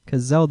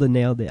because Zelda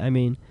nailed it. I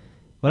mean,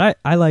 what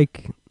I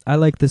like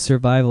the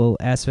survival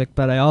aspect,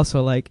 but I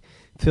also like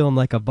feeling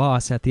like a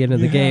boss at the end of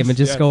the game and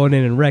just going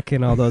in and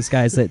wrecking all those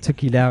guys that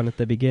took you down at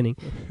the beginning.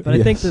 But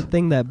I think the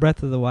thing that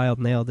Breath of the Wild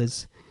nailed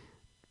is,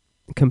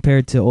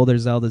 compared to older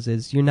Zeldas,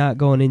 is you're not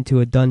going into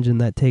a dungeon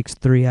that takes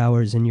 3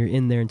 hours and you're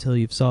in there until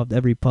you've solved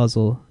every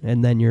puzzle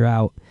and then you're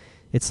out.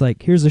 It's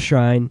like, here's a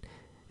shrine,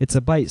 it's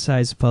a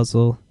bite-sized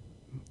puzzle,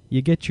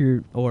 you get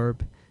your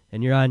orb,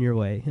 and you're on your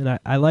way. And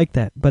I like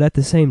that. But at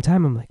the same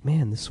time, I'm like,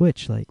 man, the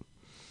Switch, like,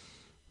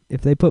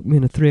 if they put me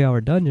in a 3-hour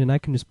dungeon, I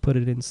can just put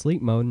it in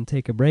sleep mode and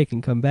take a break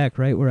and come back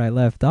right where I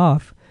left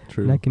off.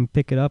 True. And I can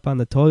pick it up on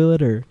the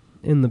toilet or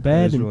in the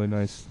bed. That is really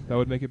nice. That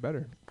would make it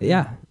better.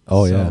 Yeah.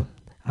 Oh, yeah.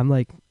 I'm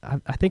like,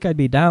 I think I'd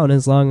be down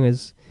as long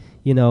as,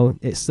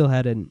 it still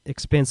had an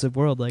expansive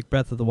world like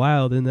Breath of the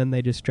Wild, and then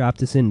they just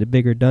dropped us into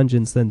bigger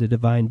dungeons than the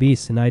Divine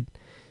Beast, and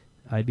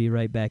I'd be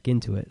right back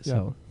into it. Yeah.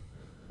 So.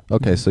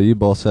 Okay, so you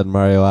both said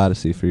Mario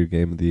Odyssey for your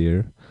game of the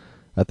year.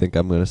 I think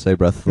I'm going to say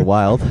Breath of the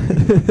Wild. We'll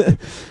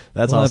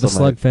have a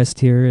slugfest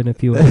here in a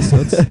few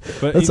episodes.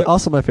 But that's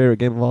also my favorite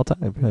game of all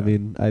time. Yeah. I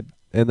mean,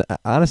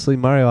 honestly,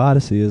 Mario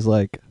Odyssey is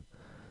like,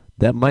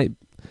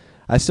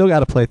 I still got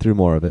to play through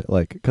more of it,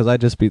 like, because I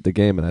just beat the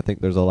game, and I think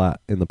there's a lot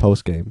in the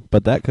post game.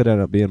 But that could end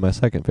up being my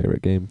second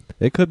favorite game.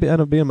 It could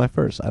end up being my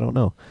first. I don't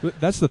know. But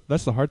that's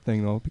the hard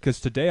thing though,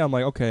 because today I'm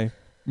like, okay,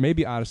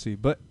 maybe Odyssey,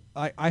 but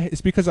it's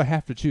because I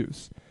have to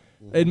choose.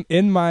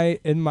 In my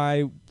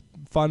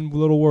fun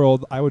little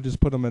world, I would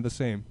just put them in the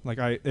same, like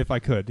if I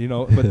could,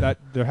 but that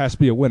there has to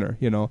be a winner,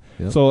 Yep.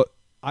 So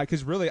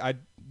because really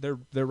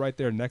they're right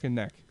there neck and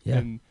neck,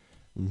 and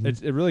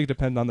it really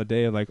depends on the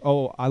day. Like,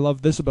 oh, I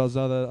love this about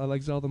Zelda, I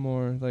like Zelda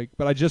more, like,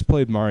 but I just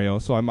played Mario,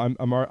 so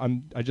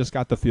I just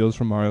got the feels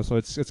from Mario, so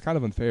it's kind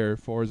of unfair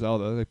for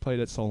Zelda. They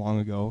played it so long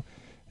ago,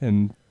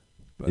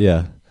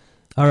 yeah.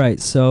 All right,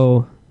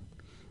 so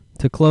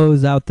to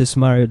close out this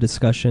Mario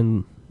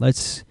discussion,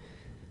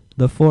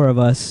 the four of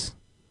us,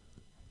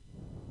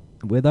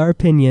 with our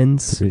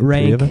opinions, rank.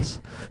 Three of us?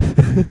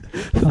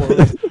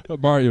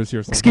 Mario's here.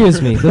 Excuse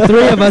me. The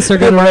three of us are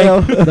going to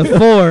rank the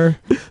four.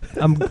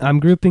 I'm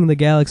grouping the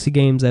Galaxy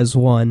games as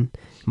one: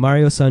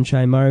 Mario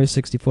Sunshine, Mario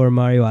 64,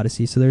 Mario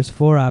Odyssey. So there's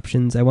 4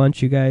 options. I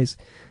want you guys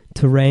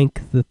to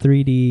rank the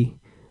 3D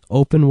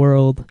open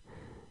world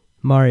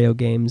Mario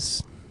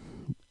games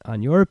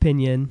on your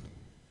opinion,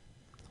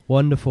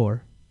 1 to 4. All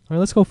right,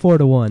 let's go 4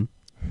 to 1.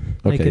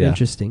 Make it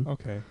interesting.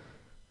 Okay.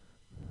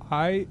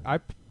 I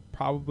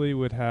probably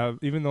would have,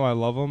 even though I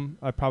love them,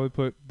 I'd probably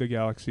put the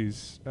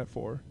Galaxies at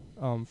 4.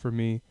 For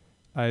me,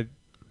 I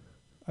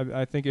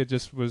think it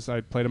just was,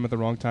 I played them at the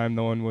wrong time.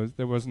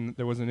 There wasn't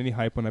any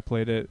hype when I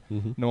played it.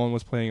 Mm-hmm. No one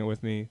was playing it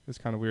with me. It's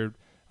kind of weird.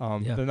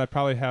 Then I'd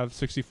probably have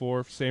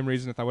 64. Same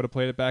reason, if I would have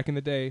played it back in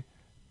the day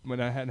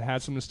when I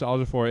had some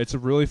nostalgia for it. It's a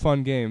really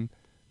fun game,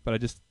 but I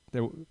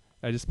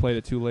just played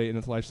it too late in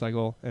its life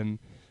cycle, and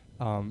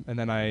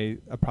then I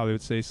probably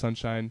would say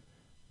Sunshine.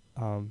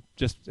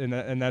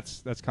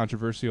 That's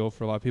controversial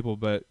for a lot of people,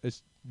 but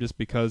it's just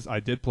because I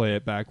did play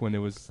it back when it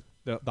was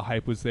the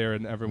hype was there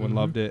and everyone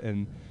loved it,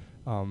 and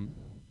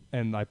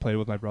and I played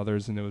with my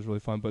brothers, and it was really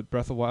fun. But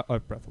Breath of Wild,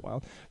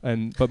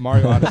 but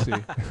Mario Odyssey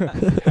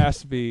has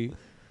to be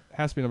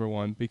number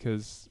one,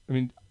 because I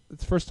mean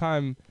it's the first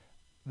time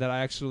that I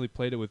actually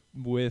played it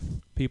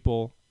with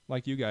people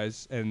like you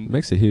guys, and it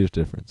makes a huge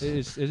difference.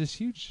 It is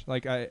huge.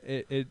 Like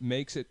it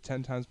makes it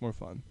 10 times more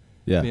fun.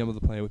 Yeah, being able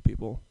to play with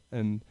people,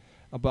 and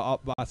but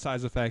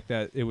besides the fact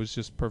that it was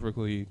just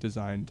perfectly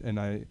designed, and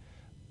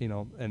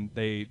and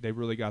they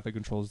really got the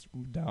controls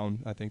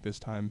down, I think, this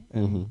time,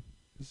 and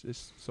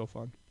it's so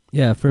fun.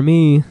 Yeah, for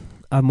me,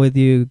 I'm with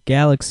you.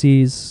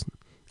 Galaxies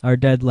are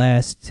dead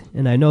last,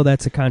 and I know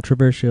that's a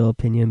controversial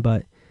opinion,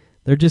 but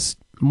they're just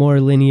more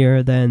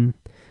linear than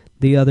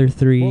the other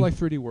three. More like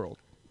 3D World.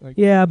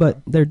 Yeah,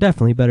 but they're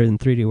definitely better than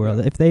 3D World.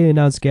 Yeah. If they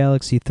announce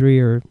Galaxy 3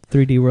 or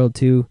 3D World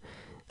 2,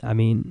 I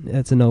mean,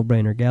 that's a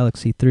no-brainer.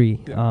 Galaxy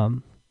 3. Yeah.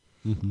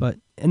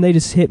 And they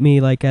just hit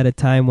me like at a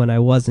time when I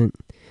wasn't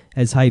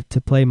as hyped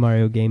to play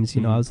Mario games.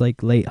 I was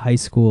like late high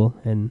school,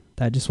 and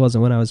that just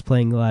wasn't when I was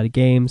playing a lot of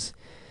games.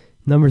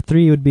 Number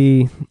 3 would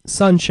be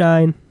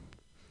Sunshine,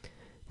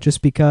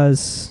 just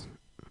because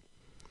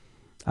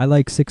I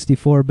like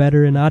 64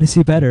 better and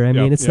Odyssey better. I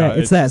mean, it's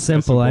that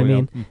simple. I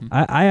mean,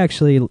 I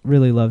actually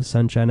really love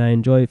Sunshine. I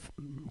enjoy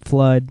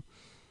Flood.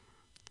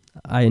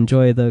 I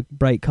enjoy the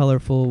bright,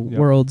 colorful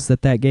worlds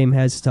that game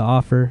has to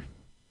offer.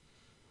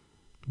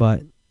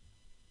 But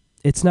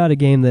it's not a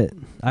game that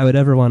I would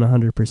ever want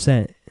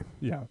 100%.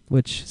 Yeah.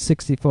 Which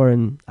 64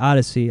 and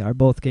Odyssey are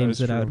both games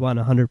that I would want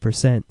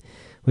 100%,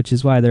 which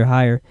is why they're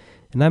higher.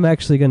 And I'm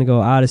actually going to go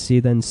Odyssey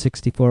then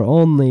 64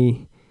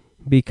 only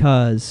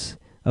because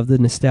of the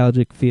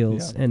nostalgic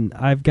feels. Yeah. And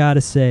I've got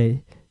to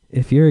say,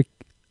 if you're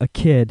a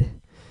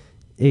kid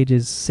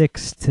ages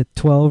 6 to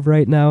 12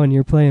 right now and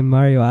you're playing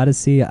Mario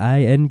Odyssey,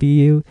 I envy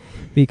you,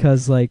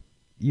 because like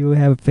you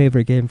have a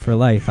favorite game for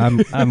life.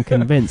 I'm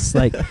convinced,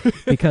 like,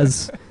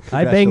 because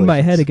I banged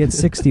my head against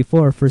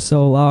 64 for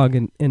so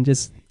long, and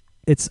just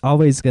it's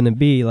always going to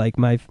be like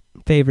my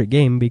favorite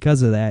game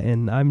because of that.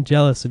 And I'm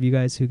jealous of you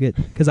guys who get,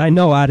 because I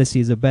know Odyssey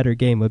is a better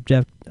game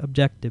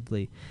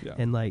objectively. Yeah.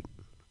 And like,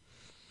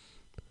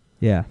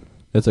 yeah,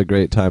 it's a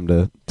great time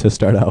to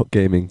start out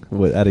gaming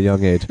at a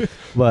young age.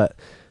 But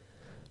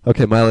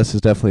okay, my list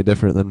is definitely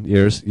different than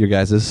your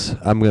guys's.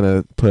 I'm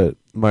gonna put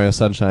Mario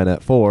Sunshine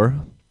at 4,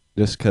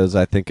 just because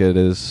I think it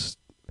is.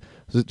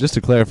 Just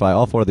to clarify,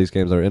 all 4 of these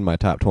games are in my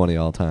top 20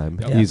 all time,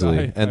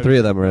 easily, and 3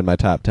 of them are in my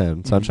top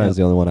 10. Sunshine is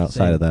the only one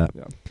outside of that.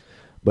 Yeah.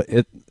 But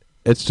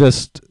it's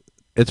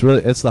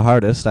the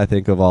hardest, I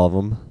think, of all of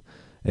them,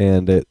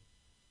 and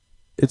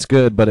it's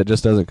good, but it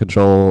just doesn't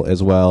control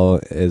as well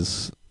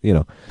as,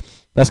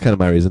 that's kind of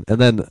my reason.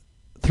 And then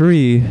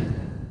 2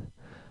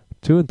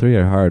 and 3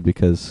 are hard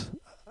because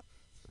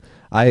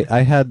I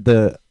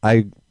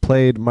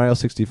played Mario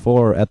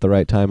 64 at the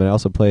right time, and I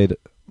also played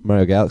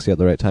Mario Galaxy at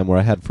the right time, where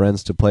I had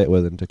friends to play it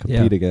with and to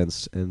compete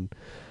against. And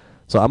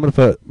so I'm going to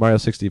put Mario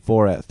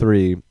 64 at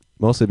 3,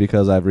 mostly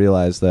because I've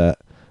realized that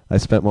I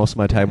spent most of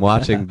my time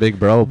watching Big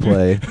Bro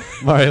play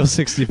Mario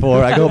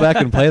 64. I go back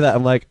and play that.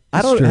 I'm like,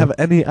 I don't have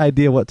any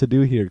idea what to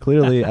do here.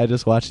 Clearly, I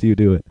just watched you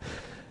do it.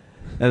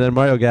 And then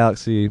Mario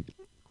Galaxy,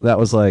 that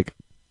was like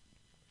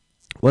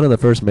one of the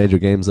first major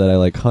games that I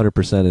like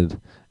 100%ed,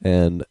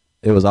 and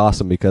it was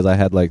awesome because I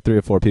had like 3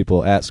 or 4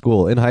 people at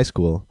school, in high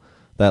school,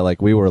 that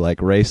like we were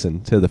like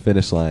racing to the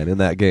finish line in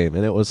that game,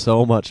 and it was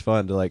so much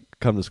fun to like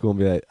come to school and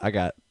be like, I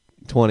got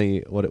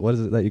 20. What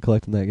is it that you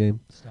collect in that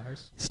game?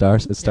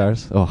 Stars. It's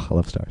stars. Oh, I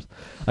love stars.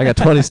 I got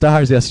 20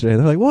 stars yesterday.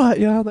 And they're like, what?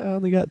 Yeah, I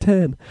only got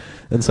 10.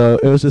 And so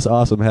it was just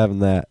awesome having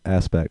that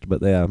aspect.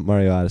 But yeah,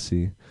 Mario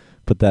Odyssey,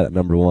 put that at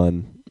number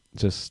 1.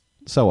 Just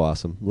so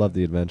awesome. Love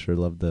the adventure.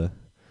 Love the,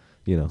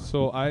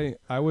 So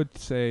I would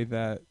say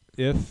that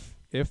if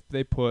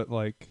they put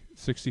like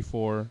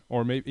 64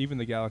 or maybe even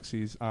the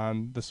Galaxies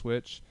on the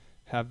Switch,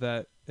 have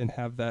that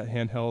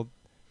handheld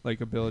like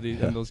ability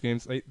in those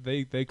games,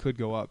 they could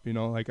go up.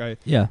 I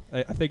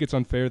think it's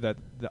unfair that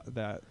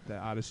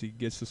Odyssey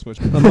gets the Switch.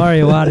 But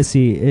Mario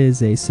Odyssey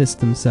is a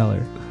system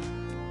seller,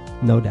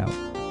 no doubt.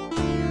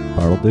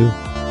 That'll do.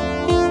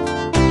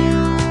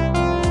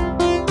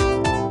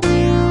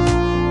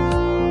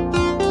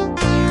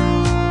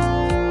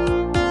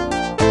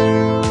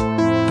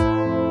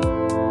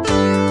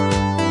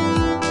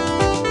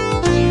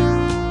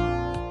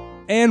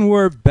 And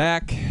we're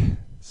back.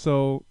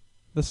 So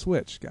the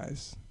Switch,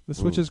 guys. The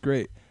Switch is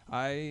great.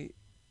 I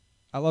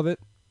love it,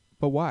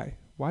 but why?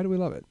 Why do we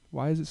love it?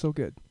 Why is it so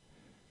good?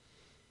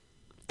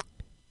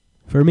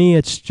 For me,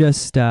 it's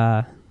just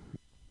the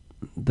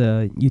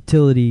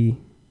utility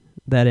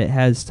that it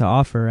has to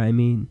offer. I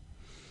mean,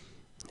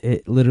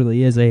 it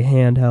literally is a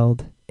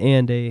handheld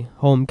and a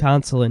home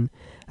console, and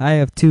I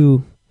have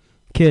 2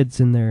 kids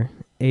in their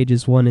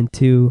ages 1 and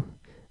 2.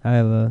 I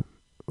have a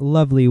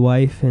lovely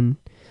wife, and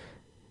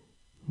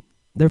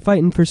they're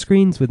fighting for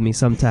screens with me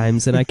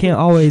sometimes, and I can't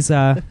always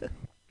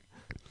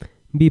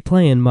be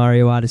playing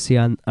Mario Odyssey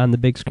on the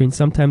big screen.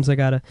 Sometimes I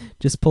gotta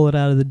just pull it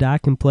out of the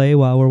dock and play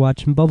while we're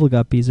watching Bubble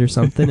Guppies or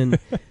something,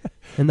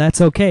 and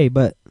that's okay.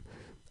 But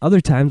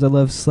other times I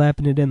love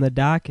slapping it in the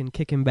dock and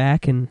kicking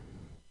back and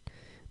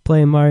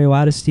playing Mario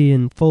Odyssey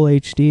in full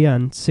HD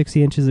on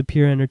 60 inches of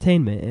pure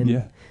entertainment.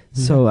 And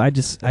so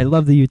I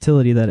love the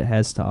utility that it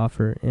has to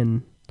offer.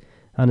 And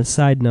on a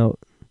side note,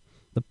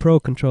 the Pro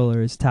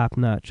Controller is top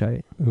notch.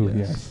 I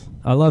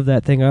love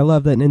that thing. I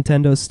love that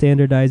Nintendo's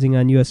standardizing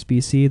on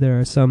USB-C. There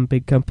are some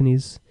big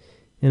companies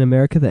in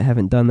America that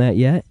haven't done that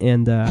yet,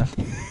 and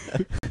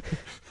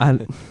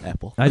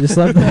Apple. I just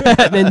love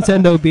that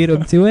Nintendo beat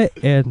them to it.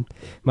 And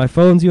my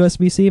phone's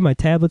USB-C, my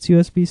tablet's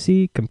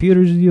USB-C,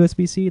 computers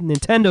USB-C,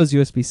 Nintendo's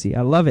USB-C.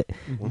 I love it.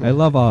 I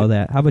love all of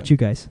that. How about you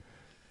guys?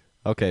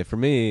 Okay, for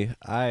me,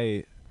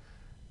 I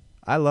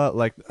love,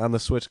 like, on the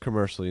Switch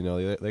commercial, you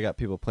know, they got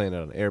people playing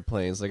it on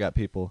airplanes. They got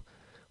people,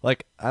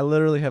 like, I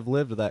literally have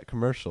lived that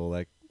commercial.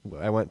 Like,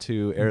 I went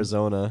to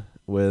Arizona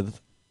with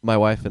my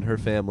wife and her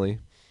family,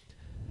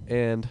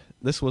 and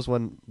this was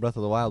when Breath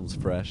of the Wild was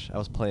fresh. I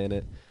was playing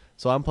it.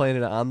 So I'm playing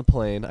it on the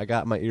plane. I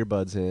got my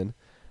earbuds in.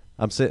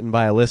 I'm sitting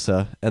by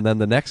Alyssa, and then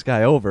the next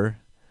guy over,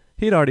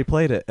 he'd already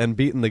played it and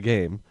beaten the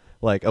game,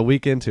 like, a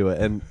week into it.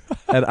 And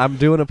I'm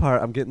doing a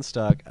part. I'm getting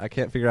stuck. I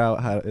can't figure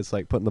out how. It's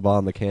like putting the ball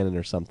in the cannon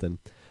or something.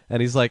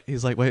 And he's like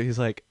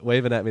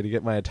waving at me to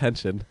get my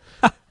attention.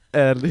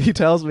 And he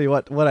tells me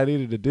what I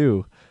needed to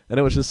do. And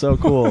it was just so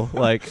cool.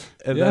 Like,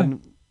 and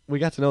then we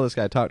got to know this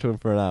guy. I talked to him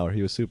for an hour.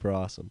 He was super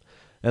awesome.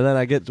 And then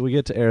we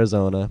get to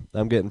Arizona.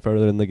 I'm getting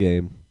further in the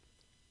game.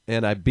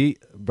 And I beat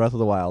Breath of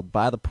the Wild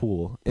by the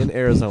pool in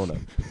Arizona.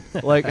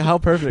 Like, how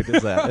perfect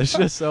is that? It's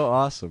just so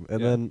awesome.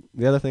 And then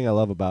the other thing I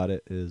love about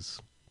it is,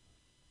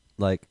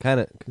 like, kind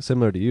of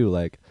similar to you,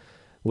 like,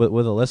 with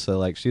Alyssa,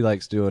 like, she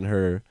likes doing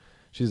her,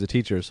 she's a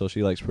teacher, so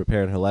she likes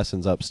preparing her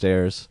lessons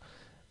upstairs.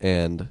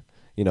 And,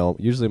 you know,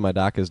 usually my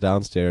dock is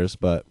downstairs,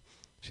 but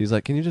she's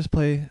like, can you just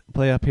play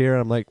up here?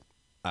 And I'm like,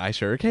 I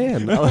sure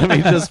can. Let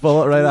me just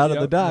pull it right out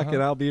of the dock,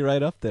 and I'll be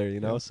right up there,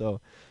 you know?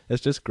 So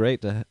it's just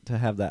great to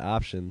have that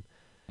option.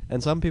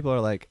 And some people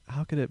are like,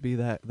 how could it be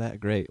that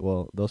great?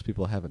 Well, those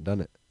people haven't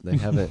done it. They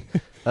haven't.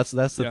 That's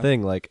the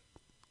thing. Like,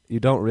 you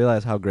don't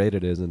realize how great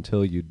it is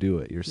until you do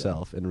it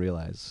yourself and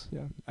realize.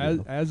 Yeah.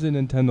 As a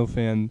Nintendo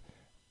fan,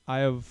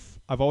 I've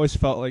always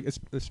felt like,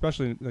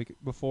 especially like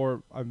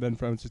before I've been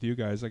friends with you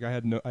guys, like I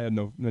had no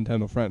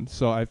Nintendo friends,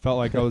 so I felt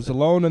like I was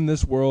alone in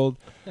this world,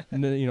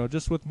 and then, you know,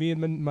 just with me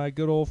and my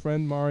good old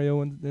friend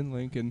Mario and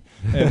Link, and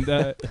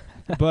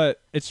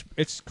but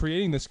it's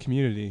creating this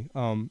community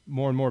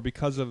more and more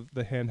because of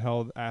the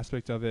handheld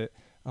aspect of it,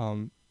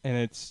 and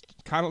it's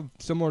kind of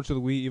similar to the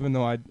Wii, even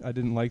though I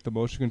didn't like the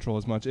motion control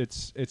as much.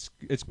 It's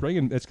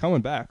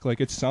coming back. Like,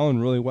 it's selling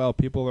really well.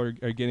 People are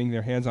getting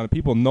their hands on it.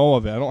 People know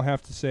of it. I don't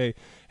have to say,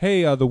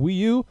 hey, the Wii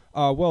U,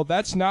 well,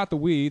 that's not the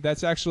Wii.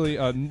 That's actually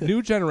a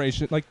new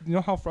generation. Like, you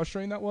know how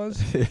frustrating that was?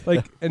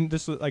 Like, and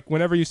this, like,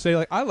 whenever you say,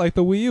 like, I like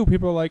the Wii U,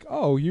 people are like,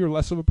 oh, you're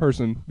less of a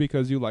person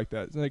because you like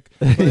that. Like,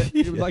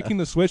 you're liking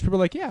the Switch, people are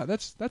like, yeah,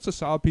 that's a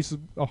solid piece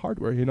of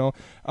hardware, you know?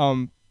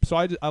 So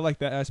I like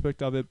that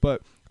aspect of it,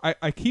 but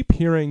I keep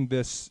hearing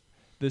this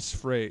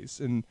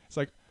phrase, and it's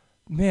like,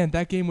 man,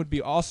 that game would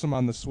be awesome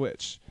on the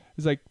Switch.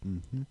 It's like,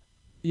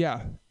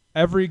 yeah,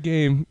 every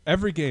game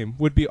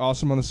would be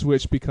awesome on the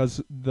Switch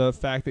because the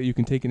fact that you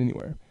can take it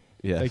anywhere.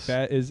 Yes. Like,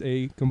 that is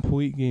a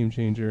complete game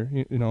changer,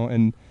 you know,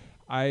 and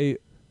I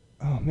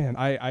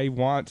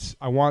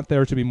want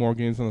there to be more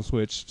games on the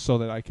Switch so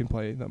that I can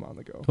play them on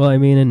the go. Well, I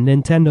mean, and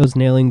Nintendo's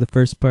nailing the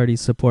first-party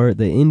support.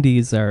 The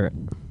indies are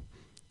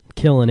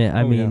killing it.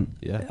 I mean,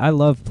 I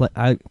love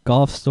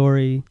Golf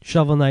Story,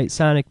 Shovel Knight,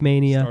 Sonic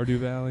Mania, Stardew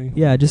Valley.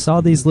 Yeah, just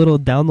all these little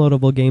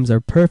downloadable games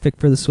are perfect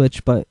for the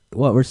Switch. But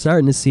what we're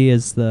starting to see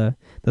is the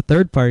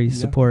third-party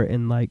support.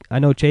 And, like, I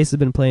know Chase has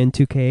been playing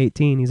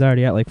 2K18. He's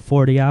already at like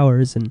 40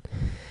 hours, and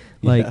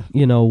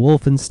you know,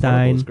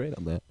 Wolfenstein. Was great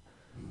on that.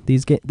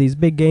 These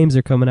big games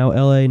are coming out.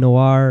 LA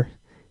Noire,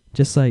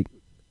 just like.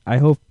 I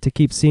hope to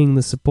keep seeing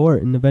the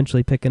support and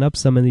eventually picking up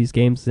some of these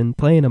games and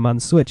playing them on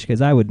the Switch,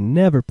 because I would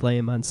never play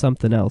them on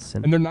something else.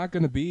 And they're not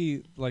going to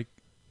be like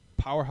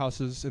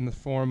powerhouses in the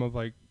form of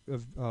like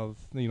of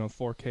you know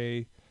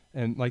 4K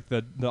and like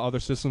the other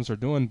systems are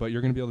doing, but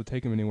you're going to be able to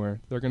take them anywhere.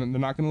 They're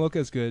not going to look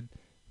as good,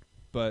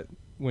 but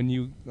when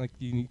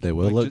they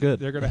will look good.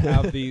 They're going to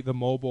have the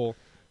mobile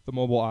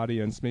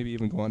audience, maybe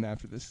even going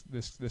after this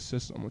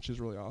system, which is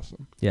really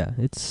awesome. Yeah,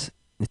 it's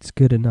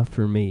good enough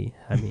for me.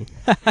 I mean,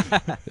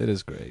 it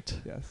is great.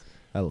 Yes,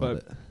 I love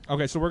it.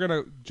 Okay, so we're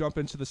gonna jump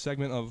into the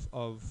segment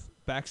of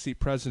backseat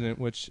president,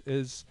 which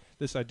is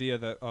this idea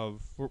that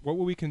of what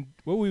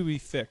would we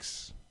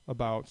fix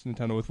about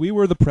Nintendo if we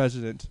were the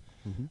president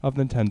of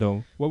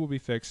Nintendo? What would we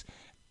fix,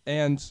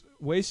 and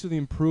ways to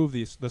improve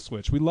the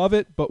Switch? We love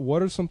it, but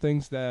what are some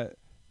things that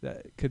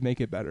could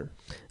make it better?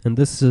 And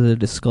this is a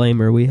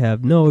disclaimer: we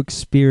have no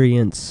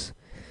experience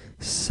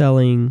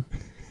selling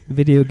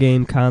video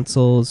game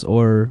consoles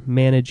or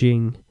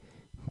managing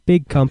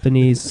big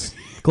companies,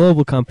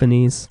 global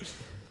companies.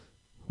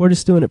 We're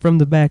just doing it from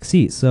the back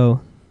seat,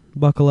 so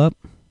buckle up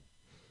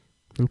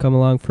and come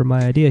along for my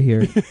idea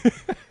here.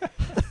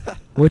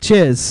 Which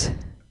is,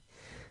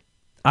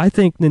 I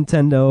think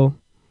Nintendo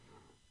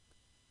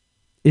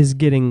is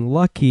getting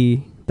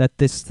lucky that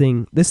this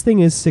thing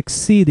is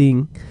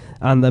succeeding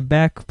on the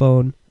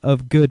backbone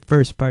of good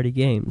first-party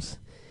games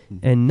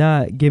and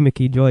not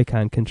gimmicky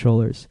Joy-Con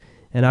controllers.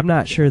 And I'm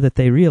not sure that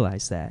they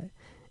realize that.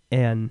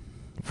 And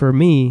for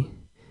me,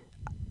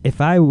 if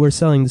I were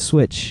selling the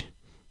Switch,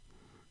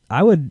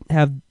 I would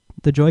have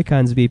the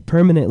Joy-Cons be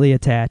permanently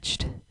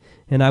attached,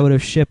 and I would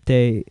have shipped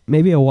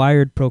maybe a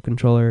wired Pro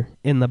Controller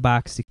in the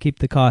box to keep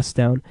the cost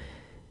down.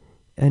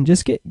 And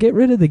just get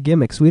rid of the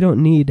gimmicks. We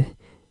don't need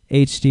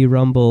HD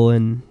rumble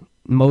and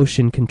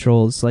motion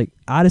controls. Like,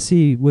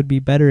 Odyssey would be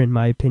better, in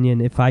my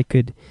opinion, if I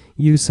could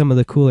use some of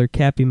the cooler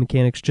Cappy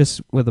mechanics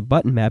just with a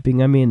button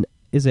mapping. I mean,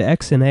 is it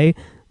X and A?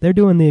 They're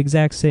doing the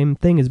exact same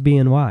thing as B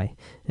and Y.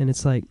 And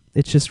it's like,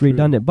 it's just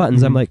redundant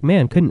buttons. I'm like,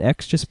 man, couldn't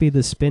X just be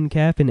the spin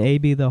cap and A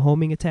be the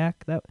homing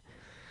attack? That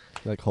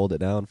like hold it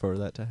down for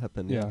that to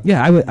happen.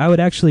 Yeah, I would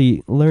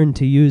actually learn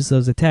to use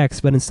those attacks,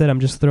 but instead I'm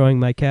just throwing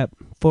my cap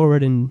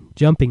forward and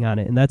jumping on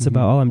it, and that's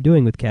about all I'm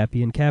doing with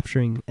Cappy and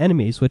capturing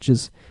enemies, which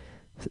is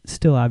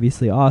still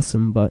obviously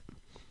awesome. But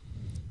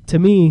to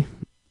me,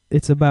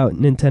 it's about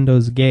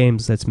Nintendo's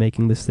games that's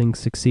making this thing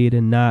succeed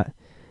and not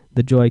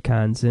the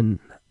Joy-Cons. And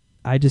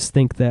I just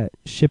think that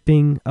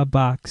shipping a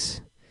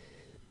box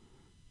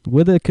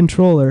with a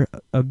controller,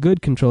 a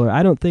good controller,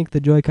 I don't think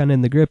the Joy-Con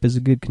and the grip is a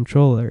good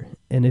controller.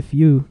 And if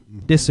you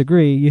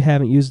disagree, you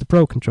haven't used the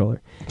Pro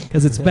Controller,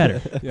 because it's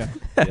better. Yeah,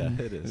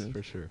 it is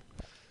for sure.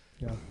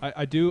 Yeah,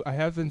 I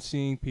have been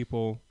seeing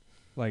people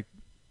like,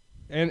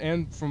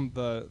 and from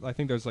I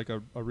think there's like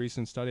a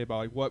recent study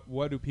about like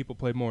what do people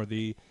play more,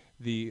 the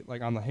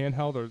like on the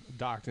handheld or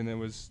docked, and it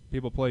was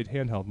people played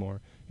handheld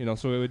more.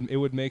 So it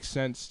would make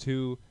sense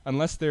to,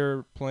 unless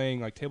they're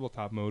playing like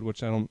tabletop mode,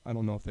 which I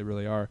don't know if they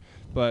really are,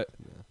 but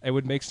it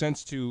would make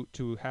sense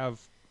to have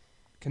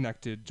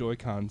connected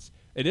Joy-Cons.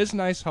 It is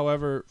nice,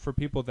 however, for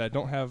people that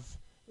don't have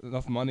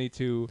enough money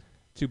to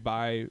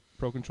buy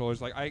Pro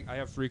Controllers. Like I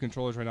have 3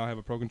 controllers right now. I have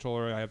a Pro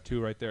Controller. I have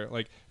 2 right there.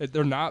 Like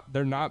they're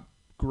not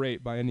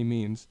great by any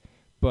means,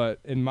 but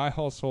in my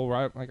household,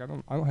 where I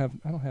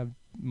don't have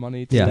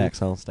money to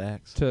stacks on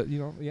stacks to I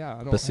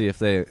don't. But see, if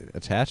they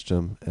attached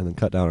them and then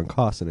cut down on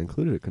costs and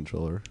included a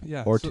controller,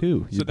 or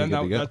 2, so then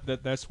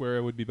that's where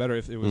it would be better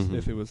if it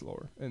was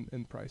lower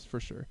in price for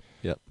sure.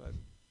 Yep. But,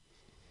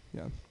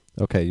 yeah.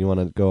 Okay, you want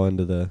to go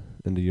into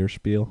your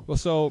spiel? Well,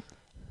 so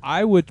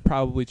I would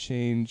probably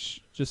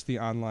change just the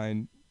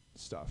online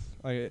stuff,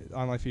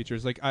 online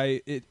features. Like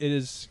it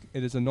is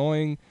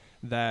annoying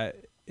that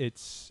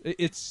it's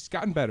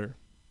gotten better.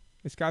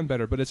 It's gotten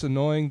better, but it's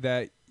annoying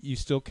that you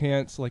still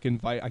can't I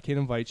can't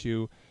invite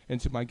you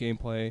into my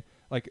gameplay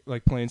like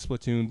playing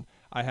Splatoon.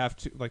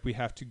 We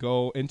have to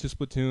go into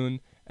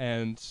Splatoon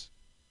and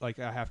like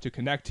I have to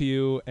connect to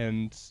you,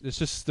 and it's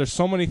just there's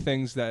so many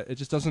things that it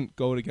just doesn't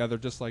go together.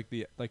 Just like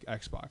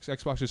Xbox.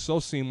 Xbox is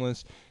so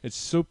seamless. It's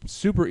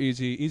super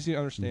easy to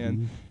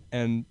understand,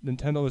 and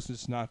Nintendo is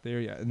just not there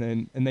yet.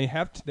 And they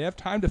have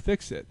time to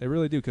fix it. They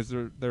really do, because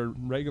their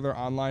regular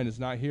online is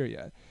not here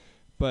yet.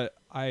 But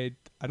I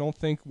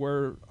don't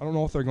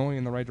know if they're going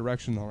in the right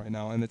direction though right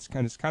now, and it's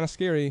kind of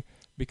scary,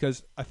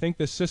 because I think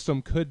this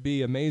system could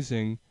be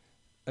amazing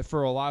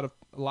for a lot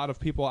of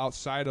people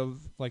outside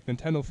of like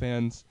Nintendo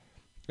fans.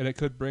 And it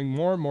could bring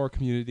more and more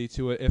community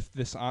to it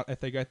if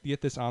they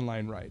get this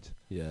online right.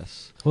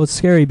 Yes. Well, it's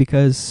scary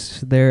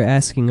because they're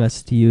asking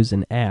us to use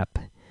an app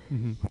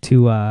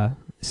to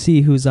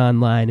see who's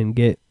online and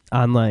get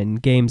online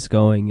games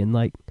going. And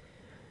like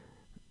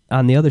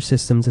on the other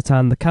systems, it's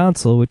on the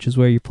console, which is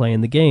where you're playing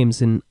the games.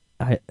 And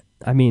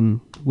I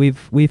mean,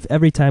 we've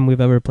every time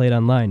we've ever played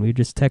online, we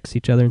just text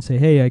each other and say,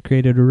 "Hey, I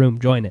created a room,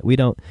 join it." We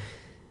don't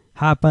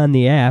hop on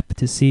the app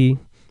to see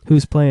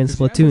who's playing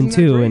Splatoon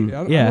 2, and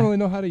I don't really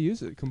know how to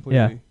use it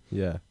completely.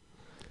 Yeah.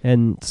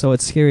 And so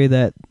it's scary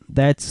that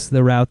that's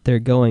the route they're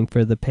going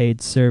for the paid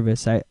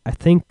service. I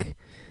think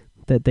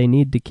that they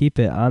need to keep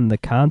it on the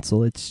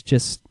console. It's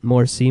just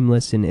more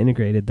seamless and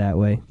integrated that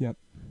way. Yep.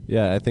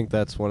 Yeah, I think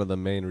that's one of the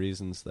main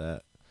reasons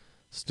that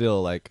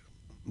still like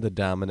the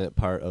dominant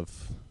part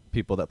of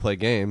people that play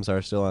games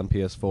are still on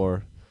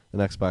PS4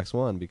 and Xbox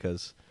One,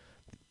 because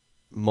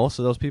most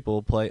of those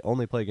people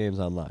only play games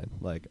online.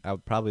 Like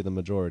probably the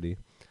majority.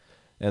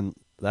 And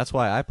that's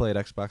why I played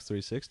Xbox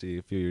 360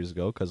 a few years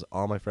ago, because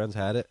all my friends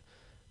had it.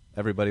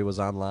 Everybody was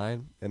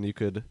online, and you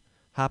could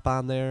hop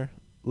on there,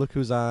 look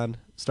who's on,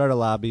 start a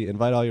lobby,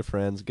 invite all your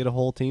friends, get a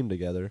whole team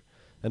together,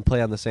 and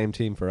play on the same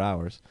team for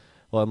hours.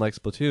 Well, unlike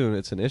Splatoon,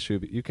 it's an issue.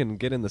 But you can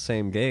get in the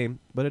same game,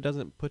 but it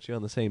doesn't put you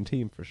on the same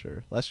team for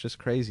sure. That's just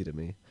crazy to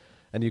me.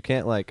 And you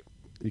can't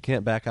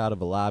back out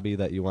of a lobby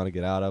that you want to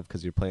get out of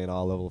because you're playing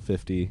all level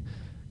 50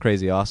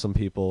 crazy awesome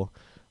people.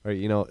 Or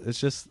it's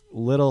just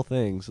little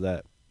things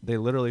that they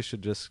literally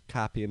should just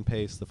copy and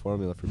paste the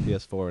formula for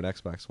PS4 and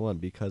Xbox One,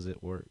 because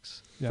it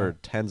works for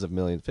tens of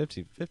millions,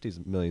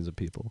 50s millions of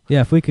people. Yeah,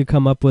 if we could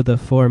come up with a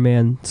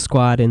 4-man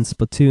squad in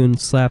Splatoon,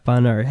 slap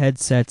on our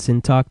headsets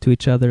and talk to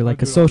each other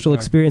like a social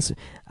experience,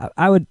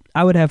 I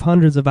would have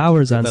hundreds of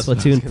hours on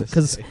Splatoon,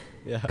 because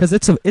Yeah. Because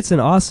it's an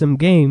awesome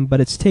game,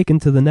 but it's taken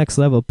to the next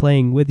level,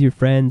 playing with your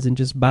friends and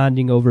just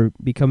bonding over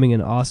becoming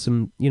an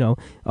awesome.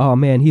 Oh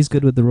man, he's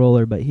good with the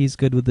roller, but he's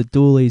good with the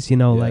dualies.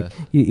 Yeah. Like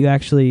you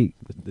actually.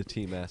 The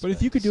team aspect. But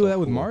if you could do is so that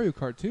with cool. Mario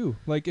Kart too,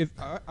 like if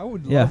I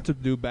would Yeah. love to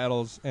do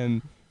battles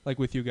and like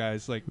with you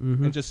guys, like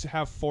Mhm. and just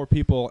have 4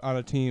 people on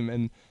a team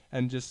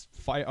and just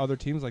fight other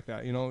teams like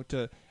that.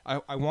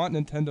 I want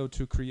Nintendo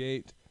to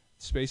create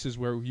spaces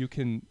where you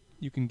can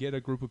get a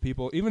group of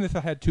people, even if I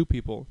had 2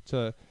 people,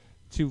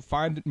 to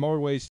find more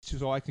ways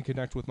so I can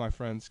connect with my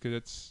friends, because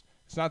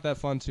it's not that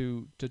fun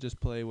to just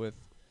play with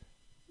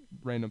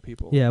random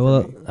people. Yeah, for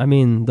well, me. I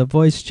mean, the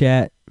voice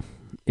chat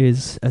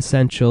is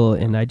essential,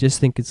 and I just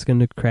think it's going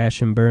to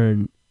crash and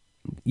burn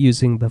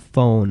using the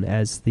phone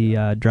as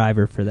the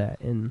driver for that.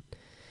 And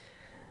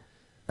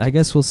I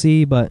guess we'll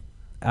see, but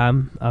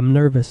I'm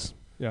nervous.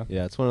 Yeah.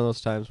 Yeah, it's one of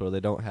those times where they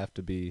don't have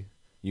to be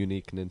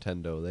unique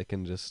Nintendo. They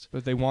can just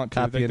But they want to.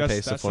 copy Like, and that's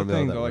paste the the formula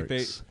thing, that though.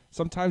 works.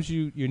 Sometimes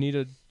you need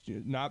to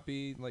not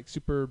be like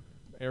super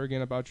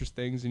arrogant about your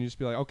things, and you just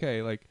be like,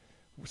 okay, like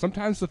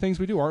sometimes the things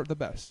we do aren't the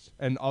best,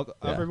 and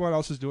everyone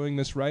else is doing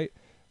this right.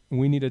 And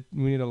we need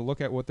to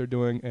look at what they're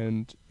doing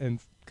and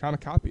kind of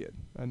copy it.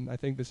 And I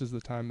think this is the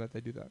time that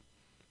they do that.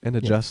 and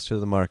adjust to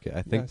the market.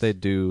 I think Yes. they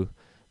do.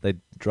 They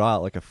draw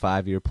out like a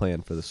 5-year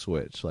plan for the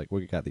Switch. Like,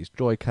 we got these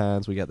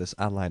Joy-Cons, we got this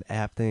online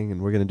app thing,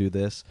 and we're going to do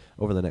this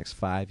over the next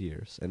 5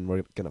 years, and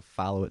we're going to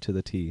follow it to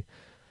the T.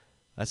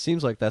 That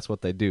seems like that's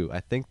what they do. I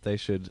think they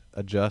should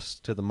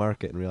adjust to the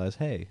market and realize,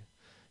 hey,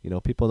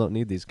 people don't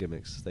need these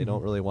gimmicks. They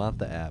don't Mhm. really want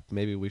the app.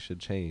 Maybe we should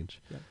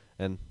change. Yeah.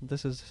 And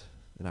this is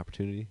an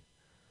opportunity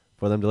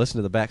for them to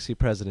listen to the backseat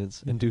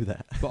presidents and do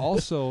that. But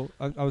also,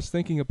 I was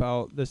thinking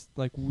about this.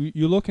 Like,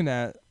 you're looking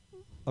at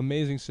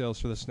amazing sales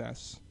for the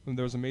SNES. And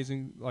there was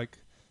amazing like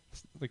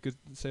good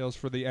sales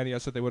for the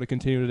NES. That they would have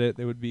continued it,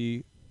 they would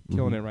be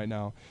killing Mhm. it right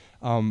now.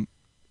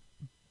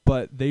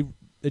 But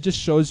it just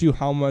shows you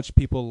how much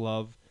people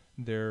love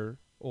their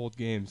old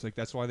games. Like,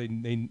 that's why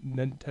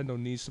Nintendo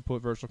needs to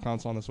put Virtual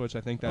Console on the Switch.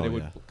 I think that Oh, it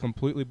would yeah.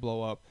 completely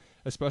blow up,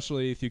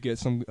 especially if you get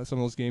some of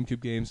those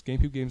GameCube games.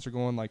 GameCube games are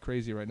going like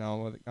crazy right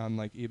now on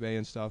like eBay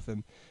and stuff,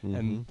 and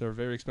Mhm. they're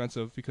very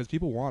expensive because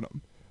people want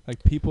them.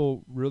 Like,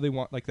 people really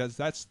want, like, that's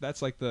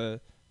like the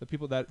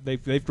people that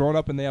they've grown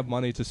up and they have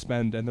money to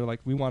spend, and they're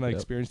like, we want to Yep.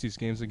 experience these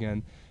games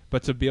again.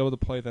 But to be able to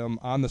play them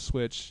on the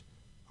Switch,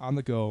 on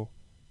the go,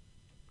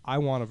 I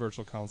want a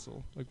Virtual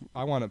Console. Like,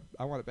 I want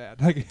it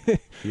bad. Like,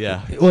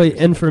 Yeah. Well,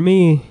 and for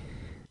me,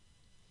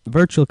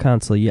 Virtual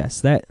Console,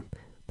 yes,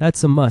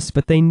 that's a must.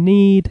 But they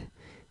need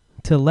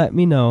to let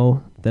me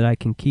know that I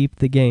can keep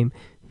the game,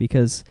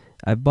 because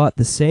I've bought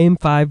the same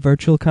 5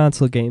 Virtual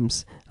Console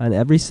games on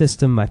every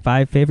system. My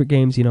 5 favorite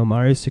games,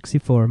 Mario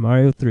 64,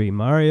 Mario 3,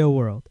 Mario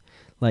World.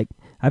 Like,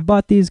 I've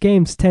bought these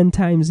games 10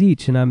 times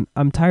each, and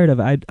I'm tired of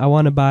it. I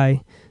want to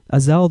buy a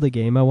Zelda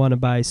game. I want to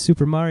buy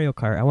Super Mario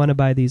Kart. I want to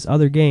buy these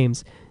other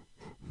games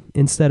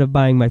instead of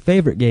buying my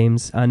favorite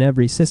games on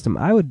every system.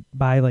 I would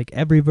buy like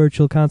every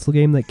Virtual Console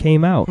game that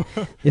came out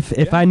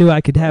if I knew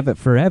I could have it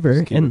forever.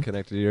 Just keep And it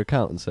connected to your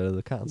account instead of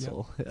the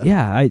console.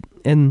 yeah,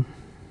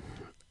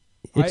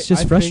 it's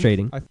just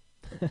frustrating.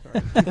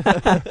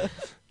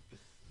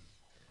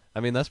 I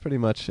mean, that's pretty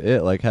much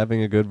it. Like,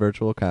 having a good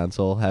Virtual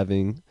Console,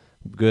 having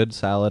good,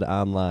 solid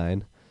online.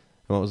 And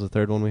what was the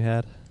third one we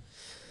had?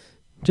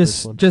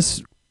 First one?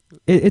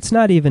 It's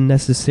not even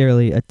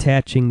necessarily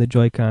attaching the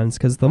Joy-Cons,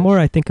 because the more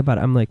I think about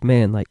it, I'm like,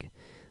 man, like,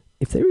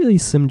 if they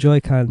release some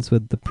Joy-Cons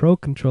with the Pro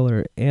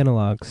Controller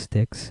analog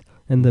sticks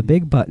and the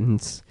big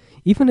buttons,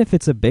 even if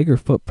it's a bigger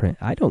footprint,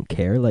 I don't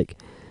care. Like,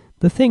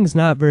 the thing's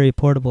not very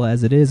portable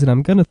as it is, and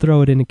I'm going to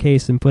throw it in a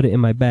case and put it in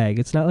my bag.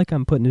 It's not like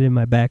I'm putting it in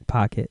my back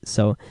pocket.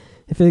 So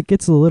if it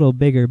gets a little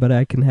bigger, but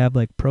I can have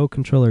like Pro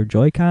Controller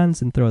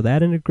Joy-Cons and throw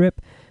that in a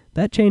grip,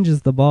 that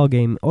changes the ball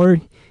game.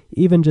 Or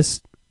even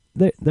just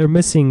they're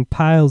missing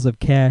piles of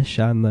cash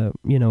on the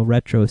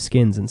retro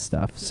skins and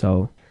stuff.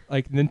 So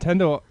like,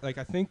 Nintendo, like,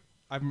 I think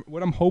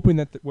what I'm hoping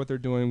that what they're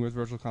doing with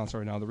Virtual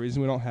Console right now, the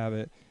reason we don't have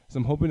it is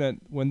I'm hoping that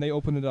when they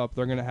open it up,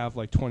 they're gonna have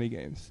like 20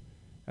 games,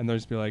 and they'll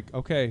just be like,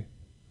 okay,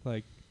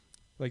 like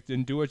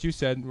then do what you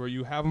said, where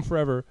you have them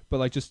forever, but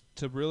like, just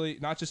to really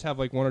not just have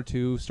like 1 or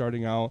 2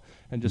 starting out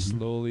and just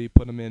slowly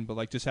put them in, but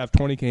like just have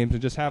 20 games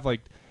and just have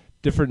like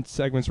different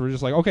segments where we're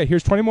just like, okay,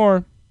 here's 20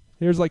 more,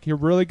 here's like your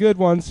really good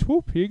ones,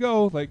 whoop, here you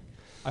go. Like,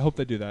 I hope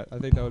they do that. I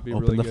think that would be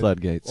Open really the good.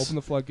 floodgates. Open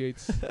the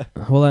floodgates.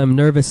 well, I'm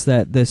nervous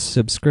that this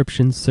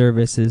subscription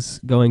service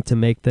is going to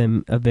make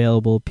them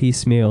available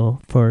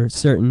piecemeal for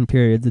certain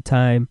periods of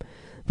time,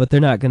 but they're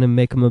not going to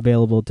make them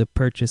available to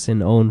purchase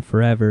and own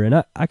forever.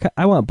 And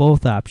I want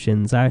both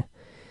options.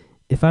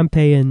 If I'm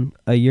paying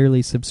a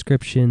yearly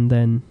subscription,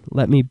 then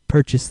let me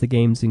purchase the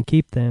games and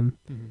keep them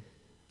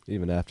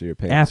Even after you're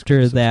paying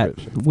after that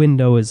subscription.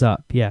 window is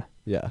up. Yeah.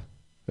 Yeah.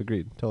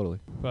 Agreed. Totally.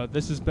 But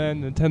this has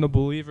been Nintendo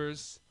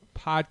Believers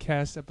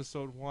Podcast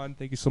Episode 1.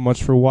 Thank you so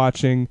much for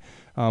watching.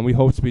 We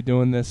hope to be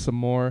doing this some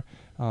more.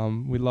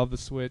 We love the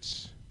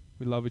Switch.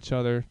 We love each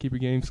other. Keep your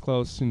games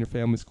close and your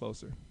families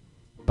closer.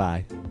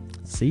 Bye.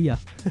 See ya.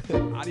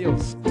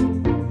 Adios.